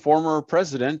the former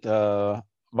president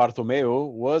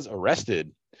Bartomeu was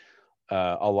arrested.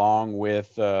 Along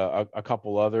with a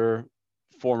couple other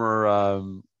former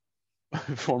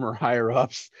higher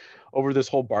ups over this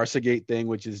whole Barçagate thing,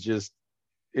 which is just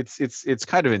it's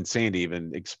kind of insane to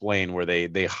even explain, where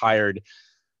they hired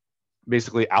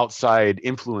basically outside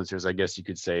influencers, I guess you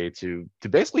could say, to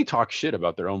basically talk shit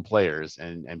about their own players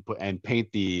and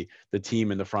paint the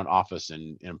team in the front office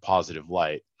in positive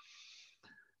light.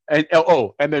 And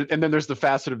then there's the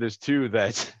facet of this too,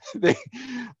 that they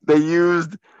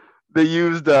used what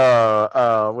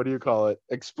do you call it,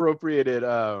 expropriated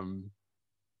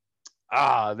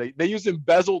they used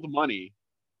embezzled money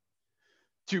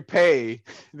to pay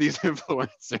these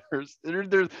influencers.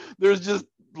 There's just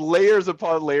layers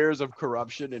upon layers of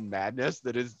corruption and madness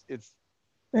that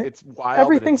it's wild.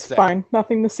 Everything's fine.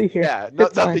 Nothing to see here. Yeah,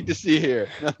 nothing to see here.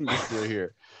 Nothing to see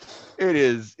here. It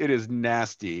is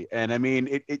nasty. And I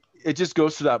mean, it just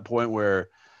goes to that point where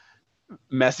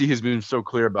Messi has been so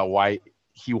clear about why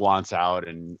he wants out,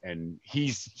 and he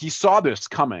saw this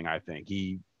coming. I think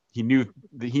he knew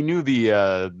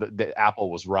the apple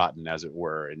was rotten, as it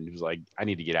were, and he was like, I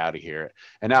need to get out of here.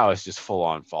 And now it's just full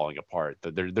on falling apart.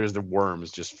 There's the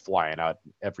worms just flying out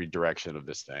every direction of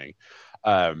this thing.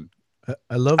 I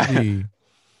love the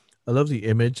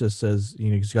image that says,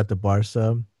 he's got the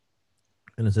Barca,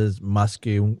 and it says "Más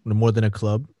que more than a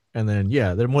club," and then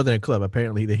they're more than a club.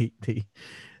 Apparently,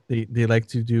 they like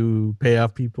to pay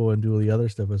off people and do all the other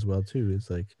stuff as well too. It's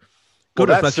like good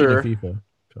reflection of FIFA.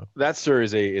 So. That, sir,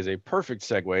 is a perfect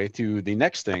segue to the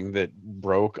next thing that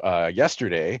broke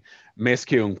yesterday. Més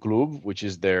que un club, which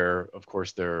is their what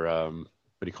do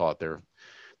you call it?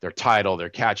 Their title, their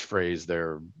catchphrase,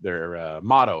 their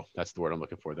motto. That's the word I'm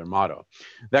looking for. Their motto.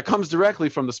 That comes directly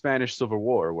from the Spanish Civil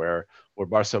War, where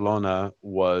Barcelona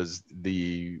was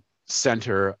the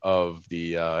center of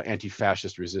the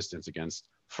anti-fascist resistance against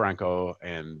Franco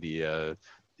and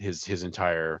his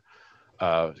entire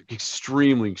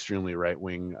extremely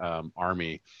right-wing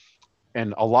army.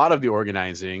 And a lot of the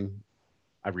organizing,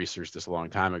 I researched this a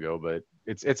long time ago, but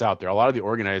it's out there. A lot of the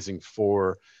organizing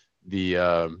for the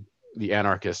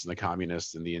anarchists and the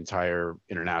communists and the entire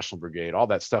international brigade, all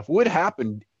that stuff would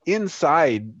happen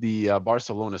inside the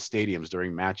Barcelona stadiums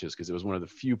during matches, because it was one of the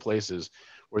few places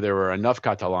where there were enough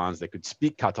Catalans that could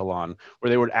speak Catalan, where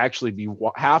they would actually be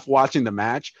half watching the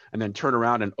match and then turn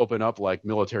around and open up like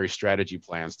military strategy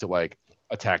plans to like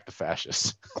attack the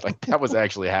fascists. Like that was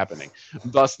actually happening.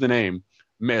 Thus the name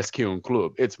Més que un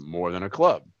club. It's more than a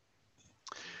club.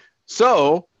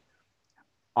 So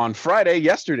on Friday,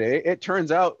 yesterday, it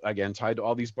turns out, again, tied to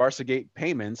all these Barçagate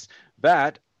payments,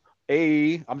 that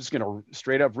I'm just going to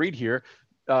straight up read here.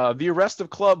 The arrest of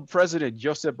club president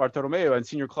Josep Bartomeu and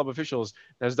senior club officials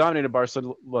has dominated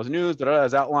Barcelona's news,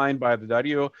 as outlined by the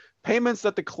Dario. Payments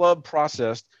that the club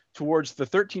processed towards the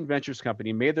 13 Ventures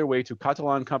company made their way to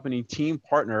Catalan company team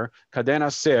partner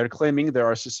Cadena Ser, claiming there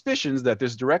are suspicions that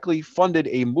this directly funded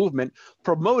a movement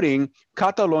promoting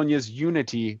Catalonia's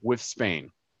unity with Spain.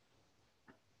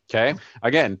 Okay.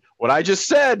 Again, what I just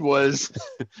said was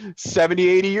 70,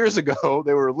 80 years ago,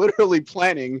 they were literally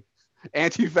planning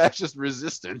anti-fascist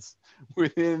resistance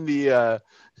within the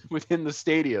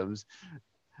stadiums.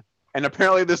 And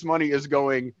apparently this money is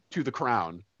going to the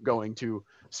crown, going to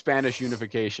Spanish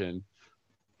unification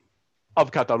of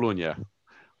Catalonia,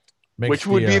 which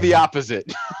would be the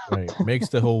opposite. Right. Makes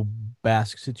the whole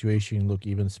Basque situation look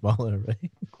even smaller,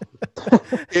 right?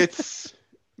 It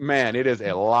is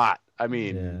a lot. I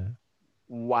mean,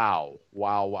 wow.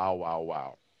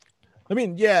 I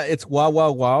mean, it's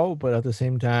wow, but at the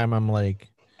same time, I'm like,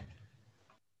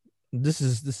 this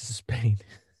is Spain.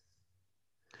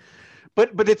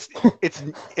 But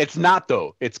it's not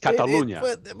though. It's Catalonia.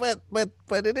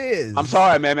 But it is. I'm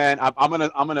sorry, man.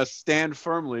 I'm gonna stand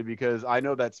firmly, because I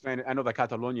know that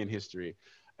Catalonian history,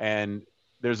 and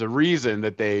there's a reason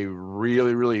that they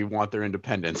really, really want their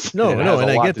independence. No, and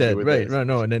I get that, right?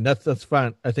 No, and then that's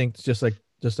fine. I think it's just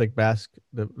like Basque,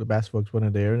 the Basque folks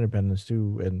wanted their independence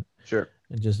too, and sure,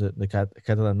 and just the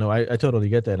Catalan. No, I totally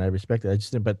get that, and I respect it. I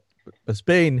just think, but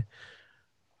Spain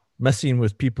messing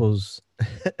with people's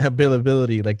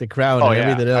availability, like the crown and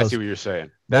everything else. I see what you're saying.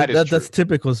 That's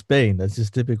typical Spain. That's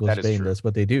just typical Spain. True. That's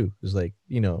what they do. It's like,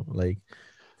 like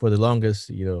for the longest,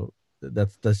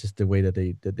 that's just the way that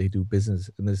they do business,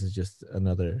 and this is just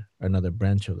another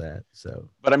branch of that. So,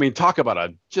 but I mean, talk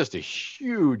about just a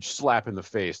huge slap in the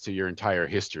face to your entire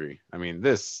history. I mean,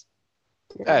 that's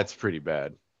pretty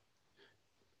bad.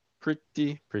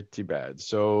 Pretty bad.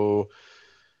 So,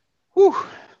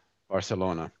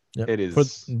 Barcelona. Yep. It is for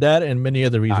that and many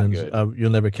other reasons. You'll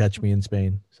never catch me in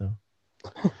Spain. So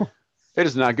it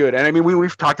is not good. And I mean,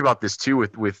 we've talked about this too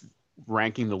with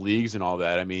ranking the leagues and all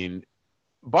that. I mean,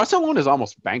 Barcelona is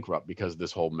almost bankrupt because of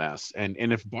this whole mess. And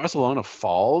if Barcelona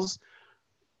falls,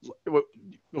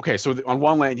 okay, so on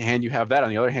one hand you have that. On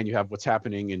the other hand, you have what's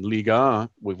happening in Liga,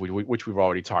 which we've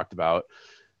already talked about.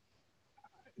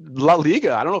 La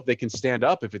Liga, I don't know if they can stand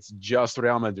up if it's just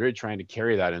Real Madrid trying to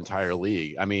carry that entire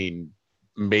league. I mean,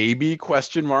 maybe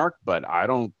question mark, but I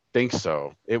don't think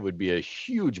so. It would be a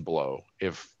huge blow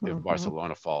if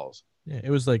Barcelona falls. Yeah,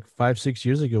 it was like 5-6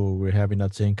 years ago we were having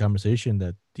that same conversation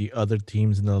that the other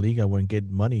teams in the Liga weren't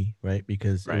getting money, right?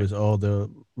 Because it was all the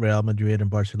Real Madrid and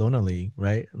Barcelona league,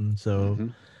 right? And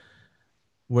so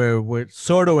we're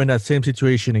sort of in that same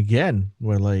situation again,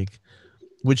 where like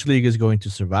which league is going to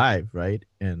survive, right?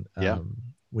 And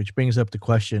which brings up the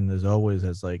question as always,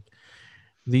 as like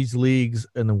these leagues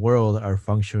in the world are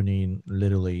functioning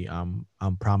literally on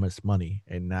promised money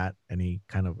and not any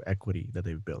kind of equity that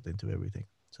they've built into everything.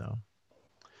 So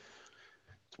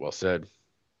it's well said.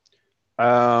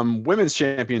 Women's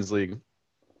Champions League,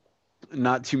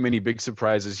 not too many big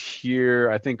surprises here.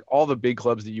 I think all the big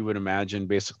clubs that you would imagine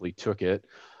basically took it.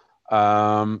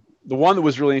 The one that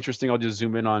was really interesting, I'll just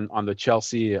zoom in on the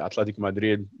Chelsea Athletic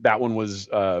Madrid. That one was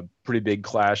a pretty big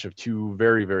clash of two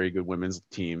very, very good women's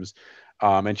teams.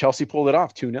 And Chelsea pulled it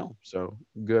off 2-0. So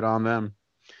good on them.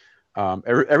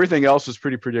 Everything else was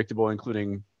pretty predictable,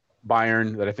 including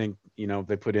Bayern, that I think,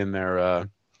 they put in their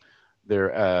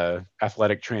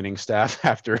athletic training staff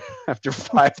after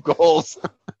 5 goals.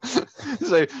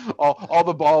 So all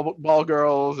the ball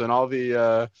girls and all the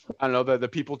I don't know, the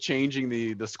people changing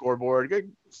the scoreboard.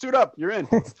 Suit up, you're in.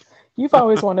 You've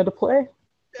always wanted to play.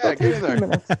 Yeah, get in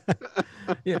there.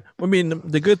 Yeah, I mean,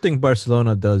 the good thing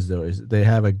Barcelona does though is they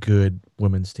have a good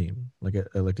women's team, like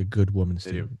a good women's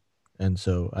team. Do. And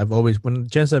so I've always, when the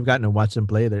chance I've gotten to watch them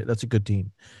play, that's a good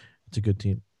team. It's a good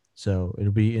team. So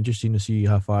it'll be interesting to see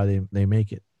how far they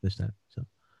make it this time. So,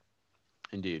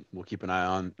 indeed, we'll keep an eye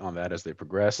on that as they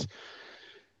progress.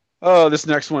 Oh, this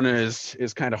next one is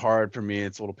kind of hard for me.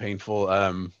 It's a little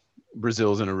painful.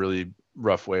 Brazil's in a really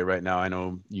rough way right now. I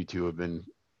know you two have been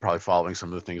probably following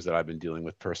some of the things that I've been dealing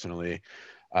with personally,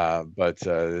 but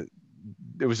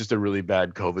it was just a really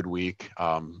bad COVID week,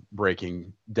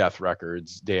 breaking death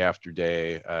records day after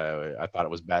day. I thought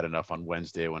it was bad enough on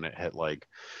Wednesday when it hit like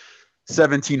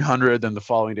 1,700. Then the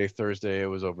following day, Thursday, it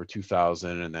was over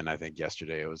 2,000, and then I think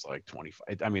yesterday it was like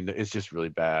 25. I mean, it's just really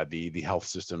bad. The health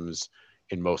systems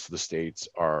in most of the states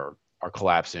are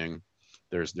collapsing.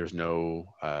 There's no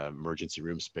emergency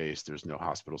room space. There's no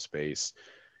hospital space.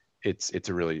 It's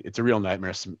a real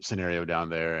nightmare scenario down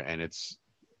there, and it's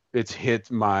hit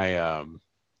my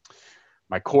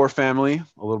my core family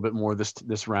a little bit more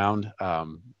this round.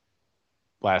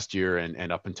 Last year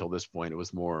and up until this point, it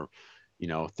was more,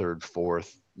 third,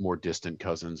 fourth, more distant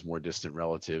cousins, more distant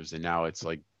relatives, and now it's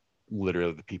like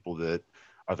literally the people that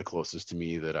are the closest to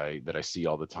me that I see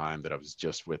all the time, that I was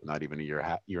just with not even a year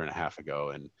and a half ago,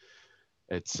 and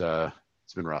it's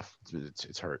been rough.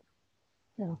 It's hurt.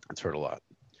 Yeah, it's hurt a lot.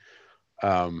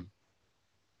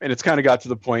 And it's kind of got to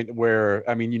the point where,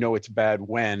 I mean, it's bad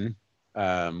when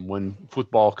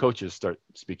football coaches start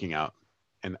speaking out,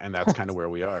 and that's kind of where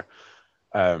we are.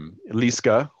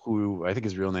 Lisca, who I think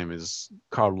his real name is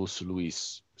Carlos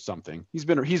Luis something. He's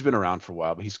been around for a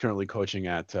while, but he's currently coaching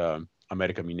at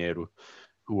America Mineiro,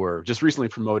 who were just recently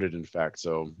promoted, in fact.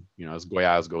 So, as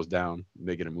Goiás goes down,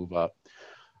 they get a move up.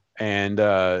 And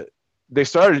they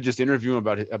started just interviewing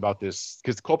about this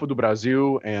because Copa do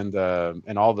Brasil and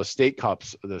all the state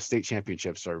cups, the state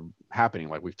championships are happening.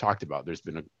 Like we've talked about, there's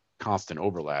been a constant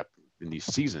overlap in these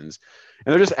seasons,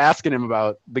 and they're just asking him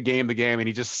about the game, and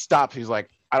he just stops. He's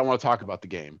like, I don't want to talk about the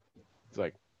game. It's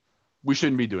like, we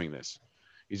shouldn't be doing this.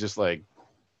 He's just like,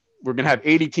 we're going to have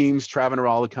 80 teams traveling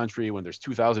around all the country when there's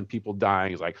 2,000 people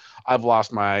dying. He's like, I've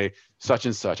lost my such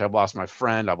and such. I've lost my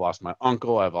friend. I've lost my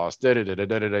uncle. I've lost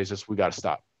da-da-da-da-da-da. He's just, we got to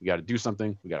stop. We got to do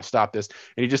something. We got to stop this.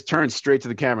 And he just turns straight to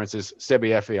the camera and says,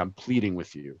 CBF, I'm pleading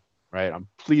with you, right? I'm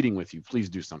pleading with you. Please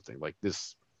do something like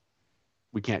this.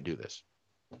 We can't do this.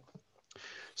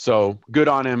 So good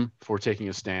on him for taking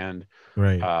a stand.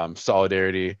 Right.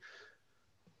 Solidarity.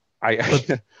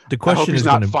 The question I hope he's is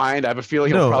not fined. I have a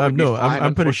feeling he'll probably be fined.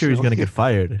 I'm pretty sure he's going to get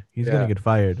fired. He's going to get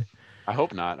fired. I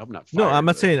hope not. I'm not. No, I'm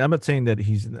not saying that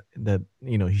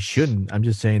he shouldn't. I'm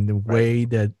just saying the way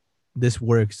that this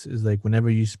works is like whenever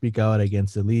you speak out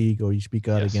against the league or you speak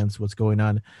out against what's going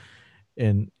on,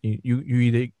 and you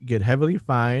either get heavily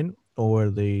fined or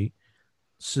they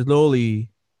slowly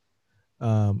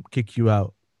kick you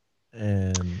out.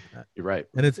 And you're right.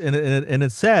 And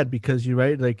it's sad because you're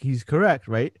right. Like he's correct,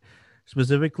 right?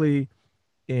 Specifically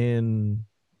in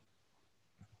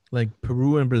like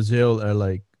Peru and Brazil are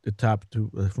like the top two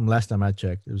from last time I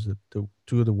checked. It was the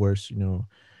two of the worst,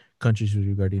 countries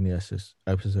regarding the access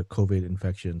of COVID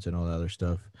infections and all that other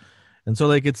stuff. And so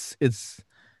like it's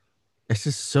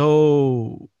just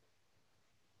so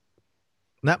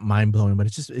not mind blowing, but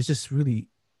it's just really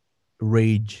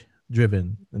rage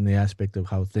driven in the aspect of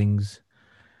how things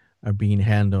are being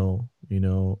handled,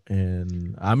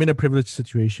 and I'm in a privileged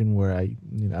situation where I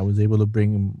was able to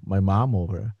bring my mom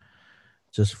over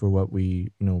just for what we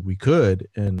could,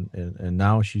 and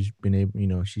now she's been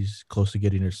able, she's close to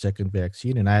getting her second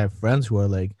vaccine, and I have friends who are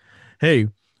like, hey,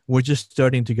 we're just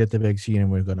starting to get the vaccine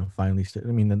and we're gonna finally start.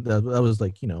 I mean, that was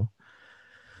like,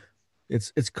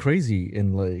 it's crazy,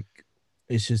 and like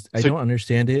it's just I don't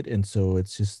understand it, and so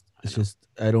it's just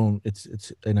I don't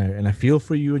it's and I feel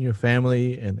for you and your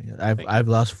family, and I've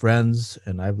lost friends,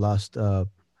 and I've lost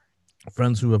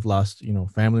friends who have lost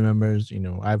family members.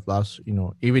 I've lost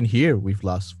even here we've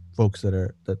lost folks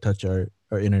that touch our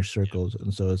inner circles,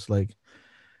 and so it's like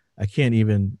I can't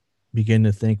even begin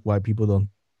to think why people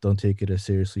don't take it as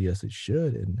seriously as it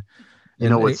should. And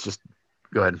it's just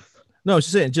go ahead. No, it's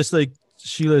just saying, just like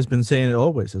Sheila has been saying it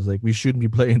always, is like we shouldn't be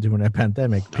playing during a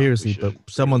pandemic, seriously. But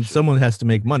someone has to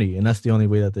make money, and that's the only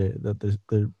way that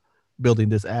they're building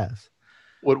this ass.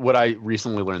 What I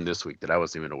recently learned this week that I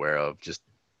wasn't even aware of, just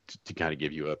to kind of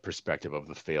give you a perspective of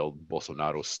the failed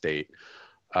Bolsonaro state.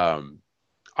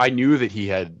 I knew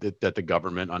that that the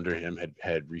government under him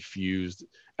had refused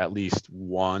at least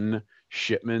one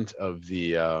shipment of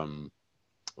the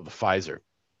Pfizer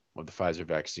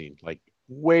vaccine, like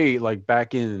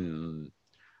back in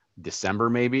December,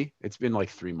 maybe. It's been like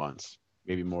 3 months,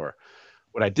 maybe more.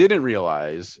 What I didn't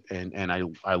realize, and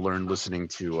I learned listening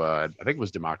to I think it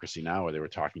was Democracy Now!, where they were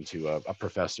talking to a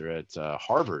professor at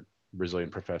Harvard, Brazilian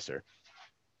professor.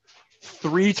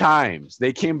 3 times.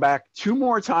 They came back 2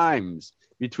 more times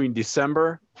between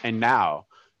December and now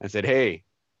and said, hey,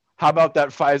 how about that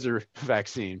Pfizer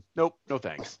vaccine? Nope, no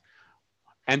thanks.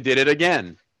 And did it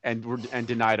again and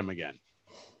denied him again.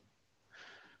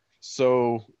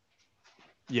 So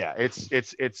yeah,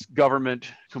 it's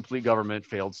government, complete government,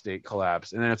 failed state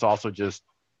collapse. And then it's also just,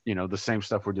 the same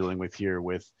stuff we're dealing with here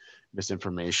with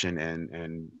misinformation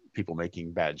and people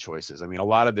making bad choices. I mean, a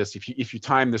lot of this, if you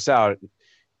time this out,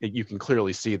 you can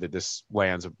clearly see that this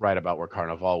lands right about where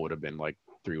Carnival would have been like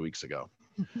 3 weeks ago.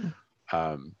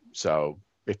 So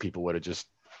if people would have just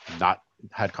not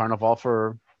had Carnival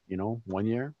for, 1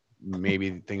 year, maybe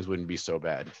things wouldn't be so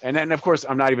bad. And then, of course,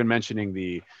 I'm not even mentioning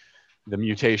the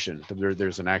mutation.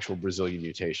 There's an actual Brazilian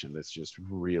mutation that's just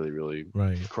really, really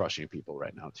crushing people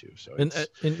right now too. So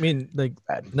I mean, like,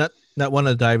 not want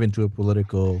to dive into a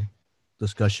political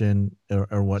discussion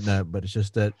or whatnot, but it's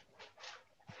just that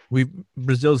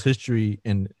Brazil's history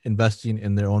in investing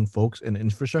in their own folks and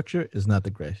infrastructure is not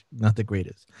the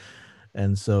greatest.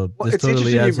 And so it's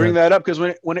totally interesting you bring that up, because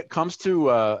when it comes to,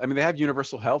 they have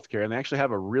universal health care, and they actually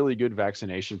have a really good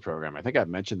vaccination program. I think I've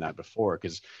mentioned that before,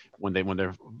 because when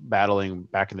they're battling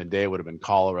back in the day, it would have been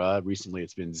cholera. Recently,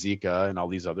 it's been Zika and all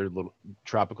these other little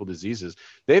tropical diseases.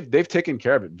 They've taken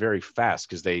care of it very fast,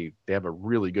 because they have a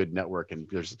really good network, and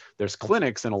there's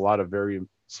clinics in a lot of very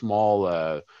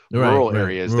small rural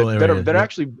areas that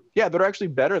are actually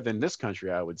better than this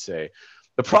country, I would say.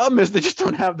 The problem is they just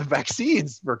don't have the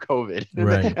vaccines for COVID,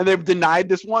 and they've denied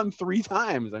this one 3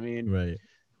 times. I mean,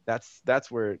 that's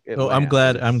where it lands.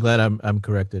 I'm glad I'm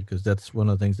corrected, because that's one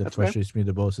of the things that frustrates me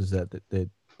the most, is that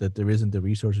there isn't the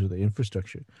resources or the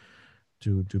infrastructure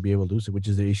to be able to do so, which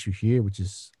is the issue here, which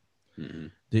is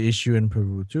the issue in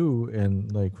Peru too.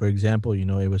 And like, for example,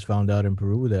 it was found out in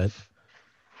Peru that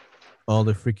all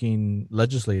the freaking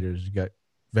legislators got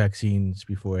vaccines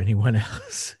before anyone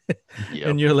else.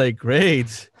 And you're like,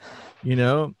 great,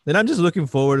 and I'm just looking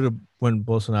forward to when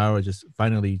Bolsonaro just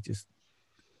finally just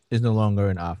is no longer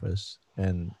in office,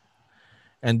 and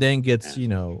then gets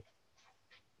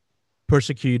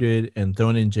persecuted and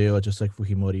thrown in jail, just like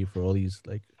Fujimori, for all these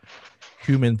like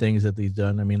human things that he's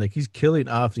done. I mean, like, he's killing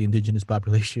off the indigenous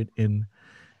population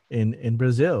in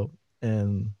Brazil.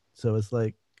 And so it's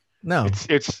like, no,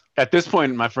 it's at this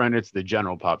point, my friend, it's the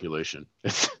general population.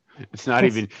 It's not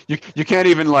even, you can't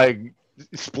even like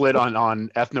split on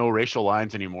ethno-racial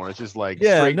lines anymore. It's just like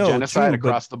straight genocide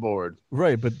across the board.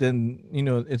 Right. But then,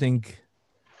 I think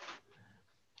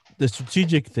the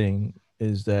strategic thing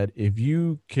is that if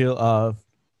you kill off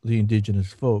the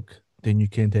indigenous folk, then you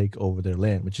can take over their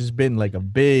land, which has been like a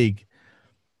big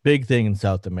thing in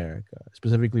South America,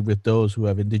 specifically with those who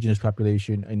have indigenous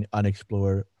population in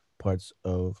unexplored parts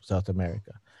of South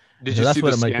America. Did you see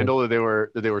the scandal that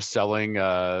they were selling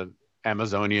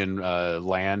Amazonian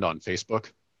land on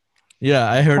Facebook? Yeah,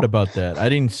 I heard about that. I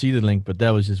didn't see the link, but that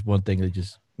was just one thing that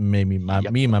just made me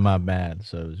and my mom mad.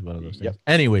 So it was one of those things.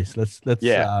 Anyways, let's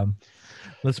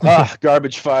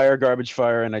garbage fire,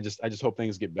 and I just hope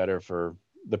things get better for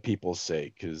the people's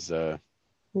sake, because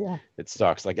it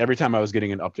sucks. Like every time I was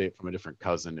getting an update from a different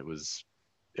cousin, it was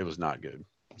not good.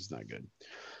 It was not good.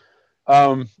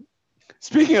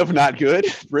 Speaking of not good,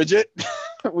 Bridget,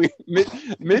 we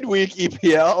midweek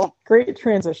EPL. Great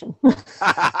transition.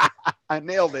 I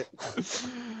nailed it.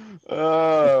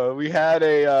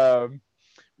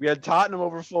 We had Tottenham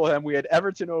over Fulham, we had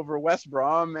Everton over West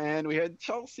Brom, and we had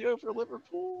Chelsea over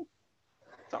Liverpool.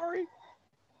 Sorry.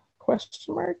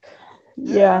 Question mark.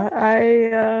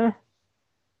 Yeah.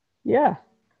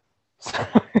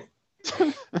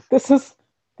 This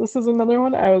is another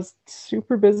one. I was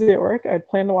super busy at work. I'd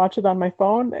planned to watch it on my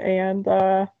phone, and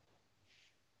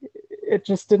it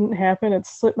just didn't happen. It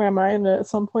slipped my mind at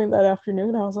some point that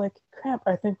afternoon. I was like, crap,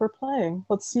 I think we're playing.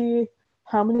 Let's see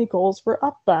how many goals we're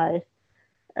up by.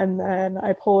 And then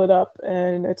I pull it up,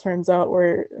 and it turns out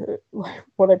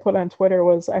what I put on Twitter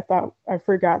was I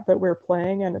forgot that we're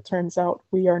playing, and it turns out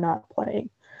we are not playing.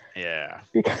 Yeah.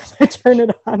 Because I turned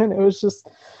it on, and it was just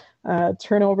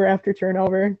turnover after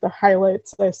turnover. The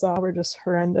highlights I saw were just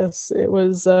horrendous. It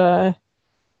was right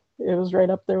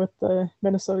up there with the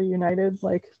Minnesota United,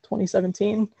 like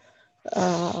 2017.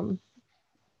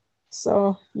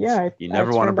 So yeah, you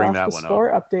never want to bring that one up.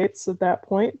 Score updates at that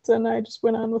point, and I just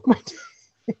went on with my day.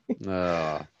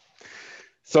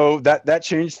 So that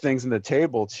changed things in the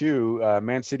table too.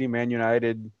 Man City, Man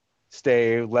United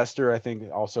stay. Leicester, I think,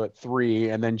 also at 3,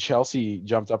 and then Chelsea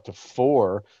jumped up to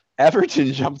 4.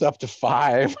 Everton jumped up to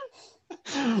 5.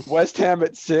 West Ham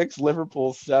at 6.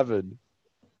 Liverpool 7.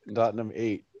 Tottenham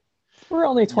 8. We're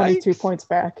only 22 points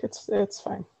back. It's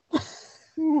fine.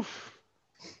 Oof.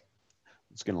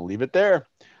 Just gonna leave it there.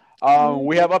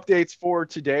 We have updates for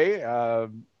today.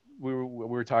 We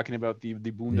were talking about the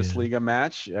Bundesliga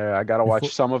match. I gotta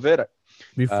watch some of it.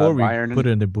 Before we put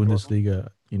in the Bundesliga,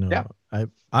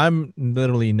 I'm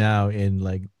literally now in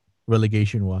like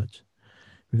relegation watch,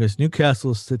 because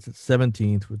Newcastle sits at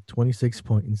 17th with 26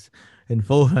 points, and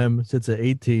Fulham sits at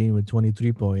 18 with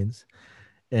 23 points.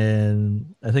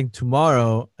 And I think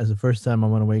tomorrow, as the first time,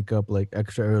 I'm gonna wake up like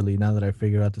extra early now that I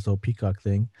figured out this whole Peacock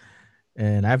thing,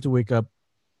 and I have to wake up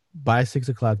by 6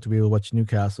 o'clock to be able to watch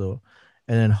Newcastle.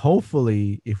 And then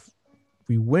hopefully, if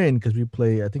we win, because we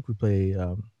play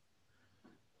one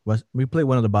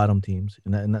of the bottom teams,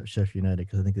 and not Sheffield United,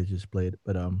 because I think they just played.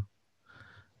 But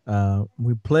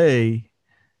we play,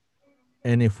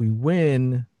 and if we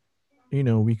win,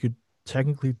 we could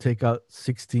technically take out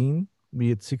 16,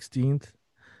 be at 16th.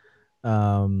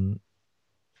 And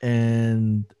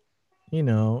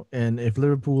if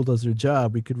Liverpool does their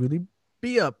job, we could really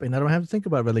be up, and I don't have to think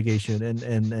about relegation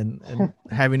and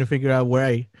having to figure out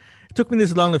it took me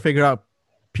this long to figure out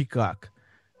Peacock.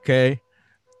 Okay,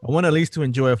 I want at least to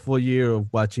enjoy a full year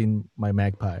of watching my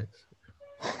Magpies.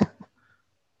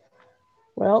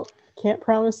 Well, can't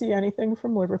promise you anything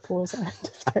from Liverpool's end.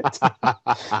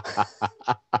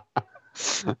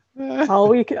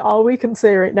 All we can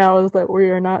say right now is that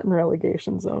we are not in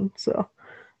relegation zone. So,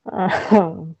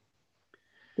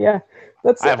 yeah.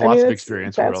 I have lots of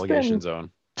experience with relegation zone.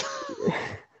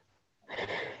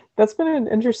 That's been an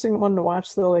interesting one to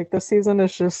watch, though. Like, this season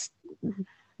is just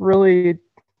really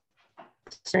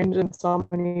strange in so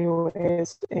many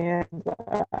ways, and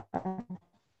I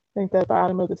think that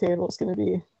bottom of the table is going to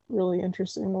be really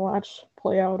interesting to watch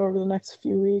play out over the next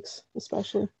few weeks,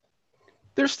 especially.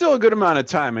 There's still a good amount of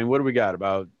time. I mean, what do we got?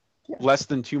 About less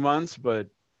than 2 months, but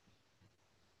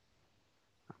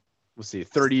we'll see.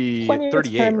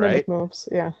 38, right? Moves.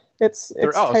 Yeah, it's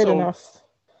tight enough.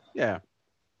 Yeah,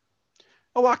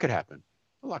 a lot could happen.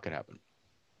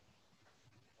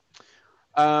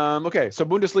 Okay, so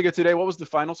Bundesliga today. What was the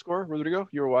final score, Rodrigo?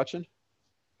 You were watching?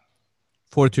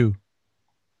 4-2.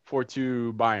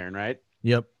 4-2 Bayern, right?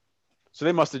 Yep. So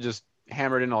they must have just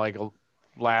hammered into like a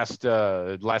last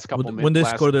couple minutes. When they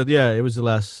scored it, it was the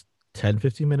last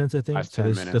 10-15 minutes, I think. Last 10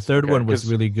 minutes. The third one was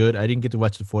really good. I didn't get to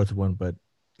watch the fourth one, but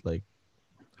like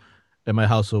in my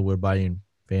household we're Bayern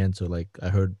fans, so like I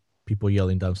heard people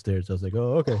yelling downstairs. I was like,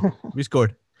 oh, okay, we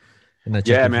scored. And I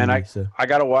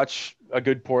gotta watch a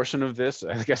good portion of this.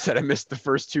 Like I said, I missed the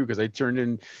first 2 because I tuned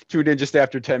in just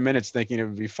after 10 minutes thinking it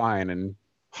would be fine, and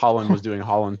Holland was doing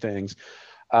Holland things.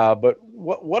 But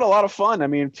what a lot of fun. I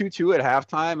mean, 2-2 at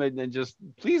halftime, and just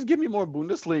please give me more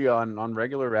Bundesliga on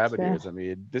regular Rabbit Ears. I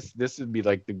mean, this would be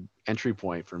like the entry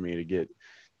point for me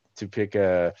to pick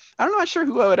I'm not sure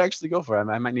who I would actually go for.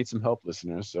 I might need some help,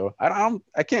 listeners. So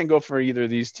I can't go for either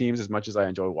of these teams as much as I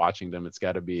enjoy watching them. It's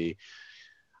got to be,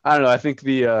 I don't know. I think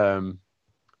the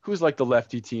who's like the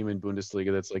lefty team in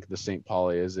Bundesliga that's like the St.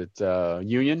 Pauli? Is it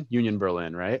Union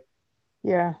Berlin, right?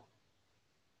 Yeah.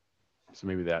 So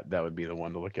maybe that would be the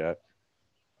one to look at.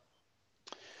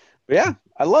 But yeah,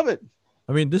 I love it.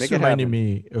 I mean, this reminded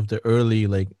me of the early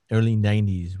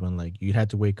 90s when like you had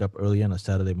to wake up early on a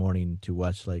Saturday morning to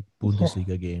watch like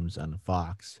Bundesliga games on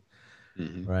Fox,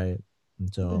 right?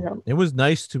 And so it was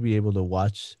nice to be able to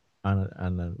watch on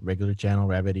a regular channel,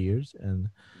 Rabbit Ears, and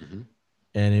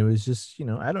it was just, you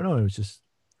know, I don't know, it was just,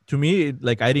 to me,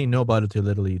 like I didn't know about it till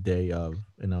literally day of,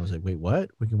 and I was like, wait, what?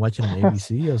 We can watch it on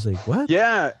ABC? I was like, what?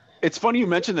 Yeah, it's funny you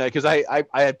mentioned that because I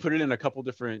had put it in a couple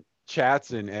different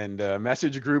chats and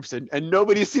message groups, and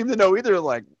nobody seemed to know either.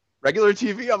 Like, regular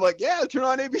TV, I'm like, yeah, turn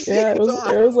on ABC. Yeah, it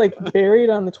was like buried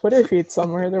on the Twitter feed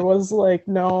somewhere. There was like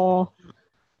no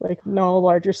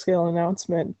larger scale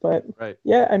announcement, but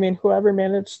yeah, I mean, whoever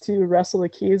managed to wrestle the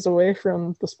keys away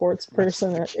from the sports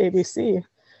person at ABC,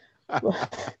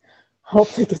 hope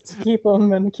they get to keep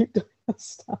them and keep doing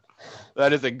this stuff.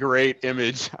 That is a great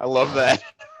image. I love that.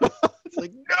 It's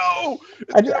like, no.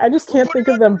 I just can't think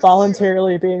of them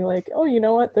voluntarily being like, oh, you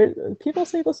know what? People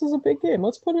say this is a big game.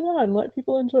 Let's put it on. Let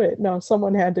people enjoy it. No,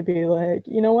 someone had to be like,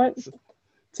 you know what?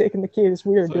 Taking the keys.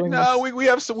 We are doing no, this.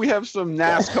 we have some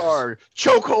NASCAR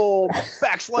chokehold,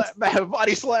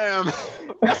 body slam.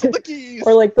 That's the keys.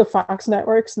 Or like the Fox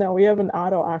networks. No, we have an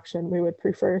auto auction. We would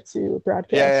prefer to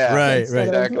broadcast. Yeah, right,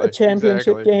 exactly. A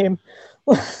championship game.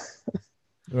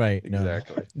 Right.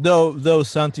 Exactly. No. Though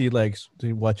Santi likes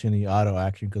to watching the auto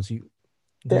action because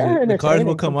the cars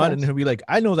will come on and he'll be like,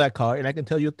 I know that car and I can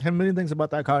tell you 10 million things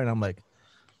about that car, and I'm like,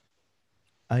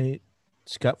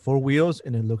 it's got 4 wheels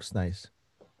and it looks nice.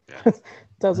 Yeah.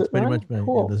 Does it run?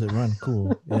 Cool. Does it run?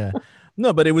 Cool. Yeah.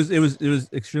 No, but it was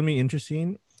extremely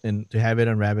interesting and to have it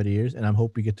on Rabbit Ears, and I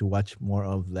hope we get to watch more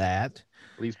of that.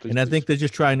 Please. I think they're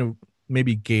just trying to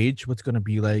maybe gauge what's going to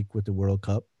be like with the World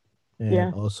Cup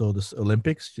and also the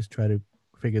Olympics. Just try to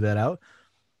figure that out.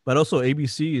 But also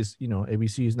ABC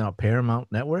is now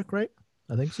Paramount Network, right?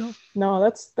 I think so. No,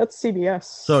 that's CBS.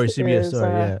 Sorry, CBS.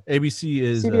 Yeah. ABC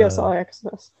is CBS All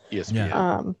Access.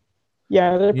 ESPN.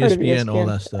 Yeah, they're part of ESPN, all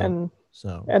that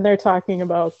stuff. And they're talking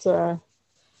about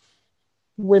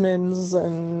women's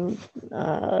and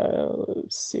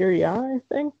Serie A, I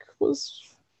think, was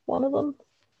one of them.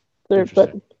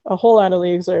 But a whole lot of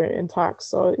leagues are in talks.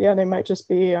 So yeah, they might just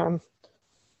be kind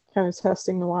of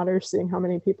testing the water, seeing how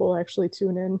many people actually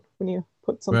tune in when you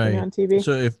put something on TV.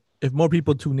 So if more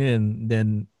people tune in,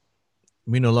 then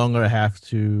we no longer have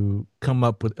to come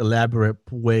up with elaborate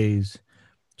ways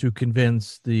to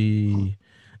convince the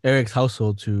Eric's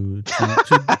household to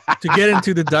get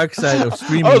into the dark side of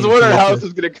streaming. I was wondering how this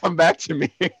was going to come back to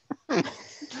me.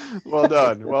 Well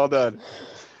done.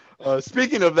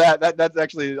 Speaking of that's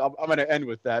actually, I'm going to end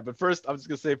with that. But first, I'm just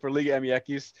going to say for Liga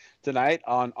MX tonight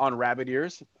on Rabbit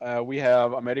Ears, we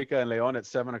have America and León at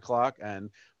 7:00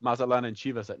 and Mazatlán and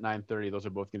Chivas at 9:30. Those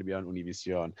are both going to be on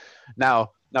Univision.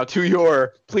 Now to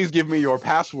your, please give me your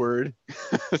password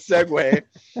segue.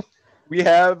 We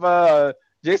have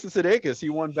Jason Sudeikis. He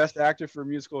won Best Actor for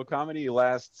Musical Comedy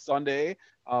last Sunday,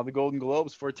 the Golden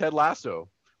Globes, for Ted Lasso,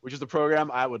 which is a program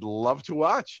I would love to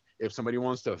watch if somebody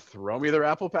wants to throw me their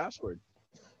Apple password.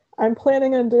 I'm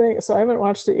planning on doing it, so I haven't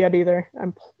watched it yet either.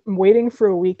 I'm waiting for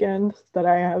a weekend that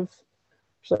I have,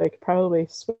 I could probably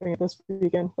swing it this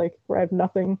weekend, like where I have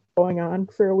nothing going on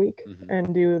for a week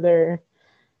and do their,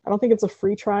 I don't think it's a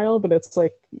free trial, but it's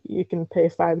like you can pay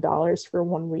 $5 for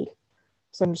 1 week.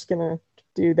 So I'm just going to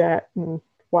do that and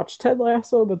watch Ted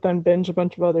Lasso, but then binge a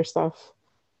bunch of other stuff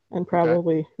and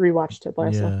probably rewatch Ted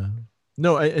Lasso. Yeah.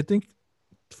 No, I think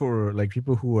for like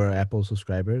people who are Apple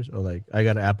subscribers, or like I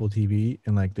got an Apple TV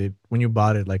and like when you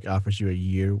bought it, like offers you a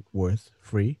year worth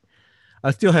free.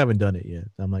 I still haven't done it yet.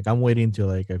 I'm waiting until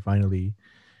like I finally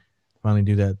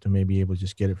do that to maybe able to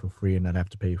just get it for free and not have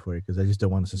to pay for it, because I just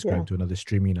don't want to subscribe to another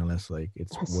streaming unless like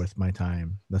it's worth my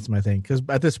time. That's my thing. Because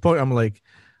at this point,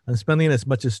 I'm spending as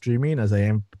much as streaming as I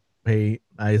am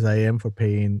for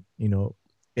paying,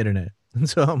 internet. And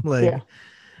so I'm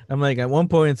like, at one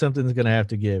point something's gonna have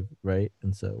to give, right?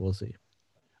 And so we'll see.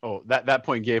 Oh, that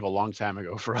point gave a long time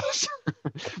ago for us,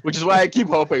 which is why I keep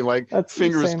hoping, like, that's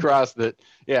fingers crossed that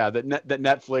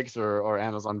Netflix or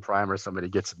Amazon Prime or somebody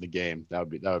gets in the game. That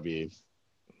would be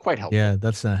quite helpful. Yeah,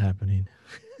 that's not happening.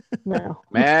 No,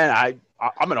 man,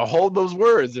 I'm gonna hold those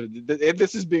words if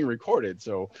this is being recorded.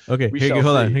 So okay, hold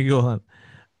on.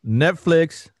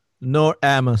 Netflix nor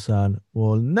Amazon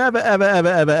will never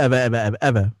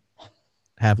ever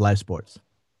have live sports.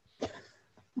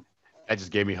 That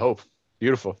just gave me hope.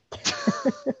 Beautiful.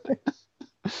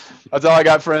 That's all I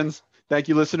got, friends. Thank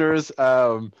you, listeners.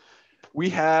 We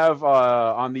have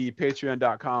on the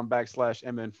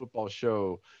patreon.com/MN Football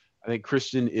Show. I think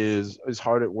Christian is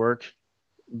hard at work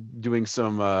doing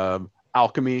some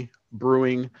alchemy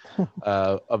brewing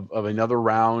of another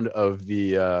round of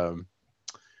the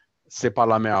C'est pas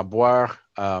la mer à boire.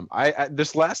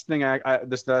 This last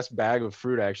bag of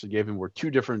fruit I actually gave him were 2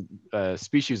 different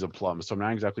species of plums, so I'm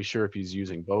not exactly sure if he's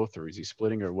using both or is he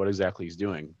splitting or what exactly he's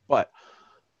doing. But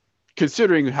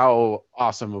considering how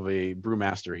awesome of a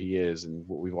brewmaster he is and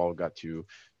what we've all got to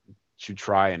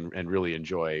try and really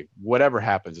enjoy, whatever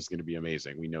happens is going to be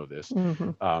amazing. We know this.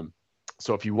 Mm-hmm.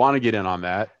 So if you want to get in on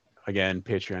that, again,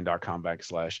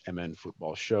 patreon.com/MN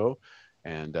Football Show.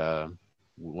 And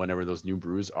whenever those new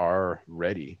brews are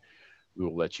ready, we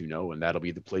will let you know, and that'll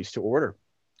be the place to order.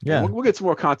 Yeah. We'll get some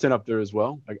more content up there as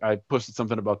well. I posted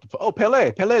something about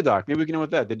Pele doc. Maybe we can end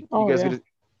with that. Did you guys get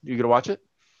to watch it?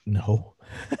 No.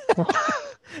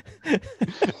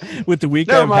 With the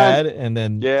week I've had, and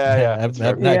then I'm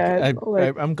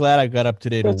glad I got up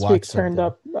today to watch something. Turned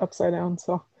upside down,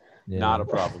 so not a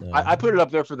problem. I put it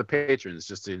up there for the patrons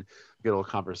just to get a little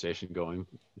conversation going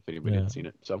if anybody hadn't seen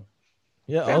it. So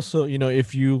also,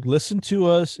 if you listen to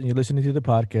us and you're listening to the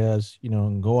podcast,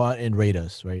 go out and rate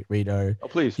us, right?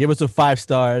 Please give us a 5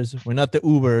 stars. We're not the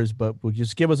Ubers, but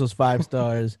just give us those 5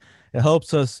 stars. It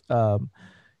helps us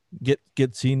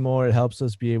get seen more. It helps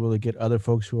us be able to get other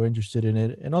folks who are interested in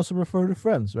it, and also refer to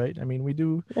friends, right? I mean, we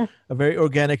do a very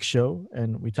organic show,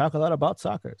 and we talk a lot about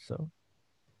soccer,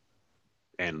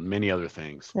 and many other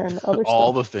things, and other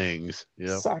all the things,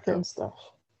 soccer and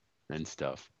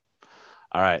stuff.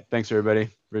 All right, thanks everybody.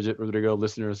 Bridget, Rodrigo,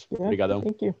 listeners, obrigado.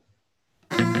 Thank you.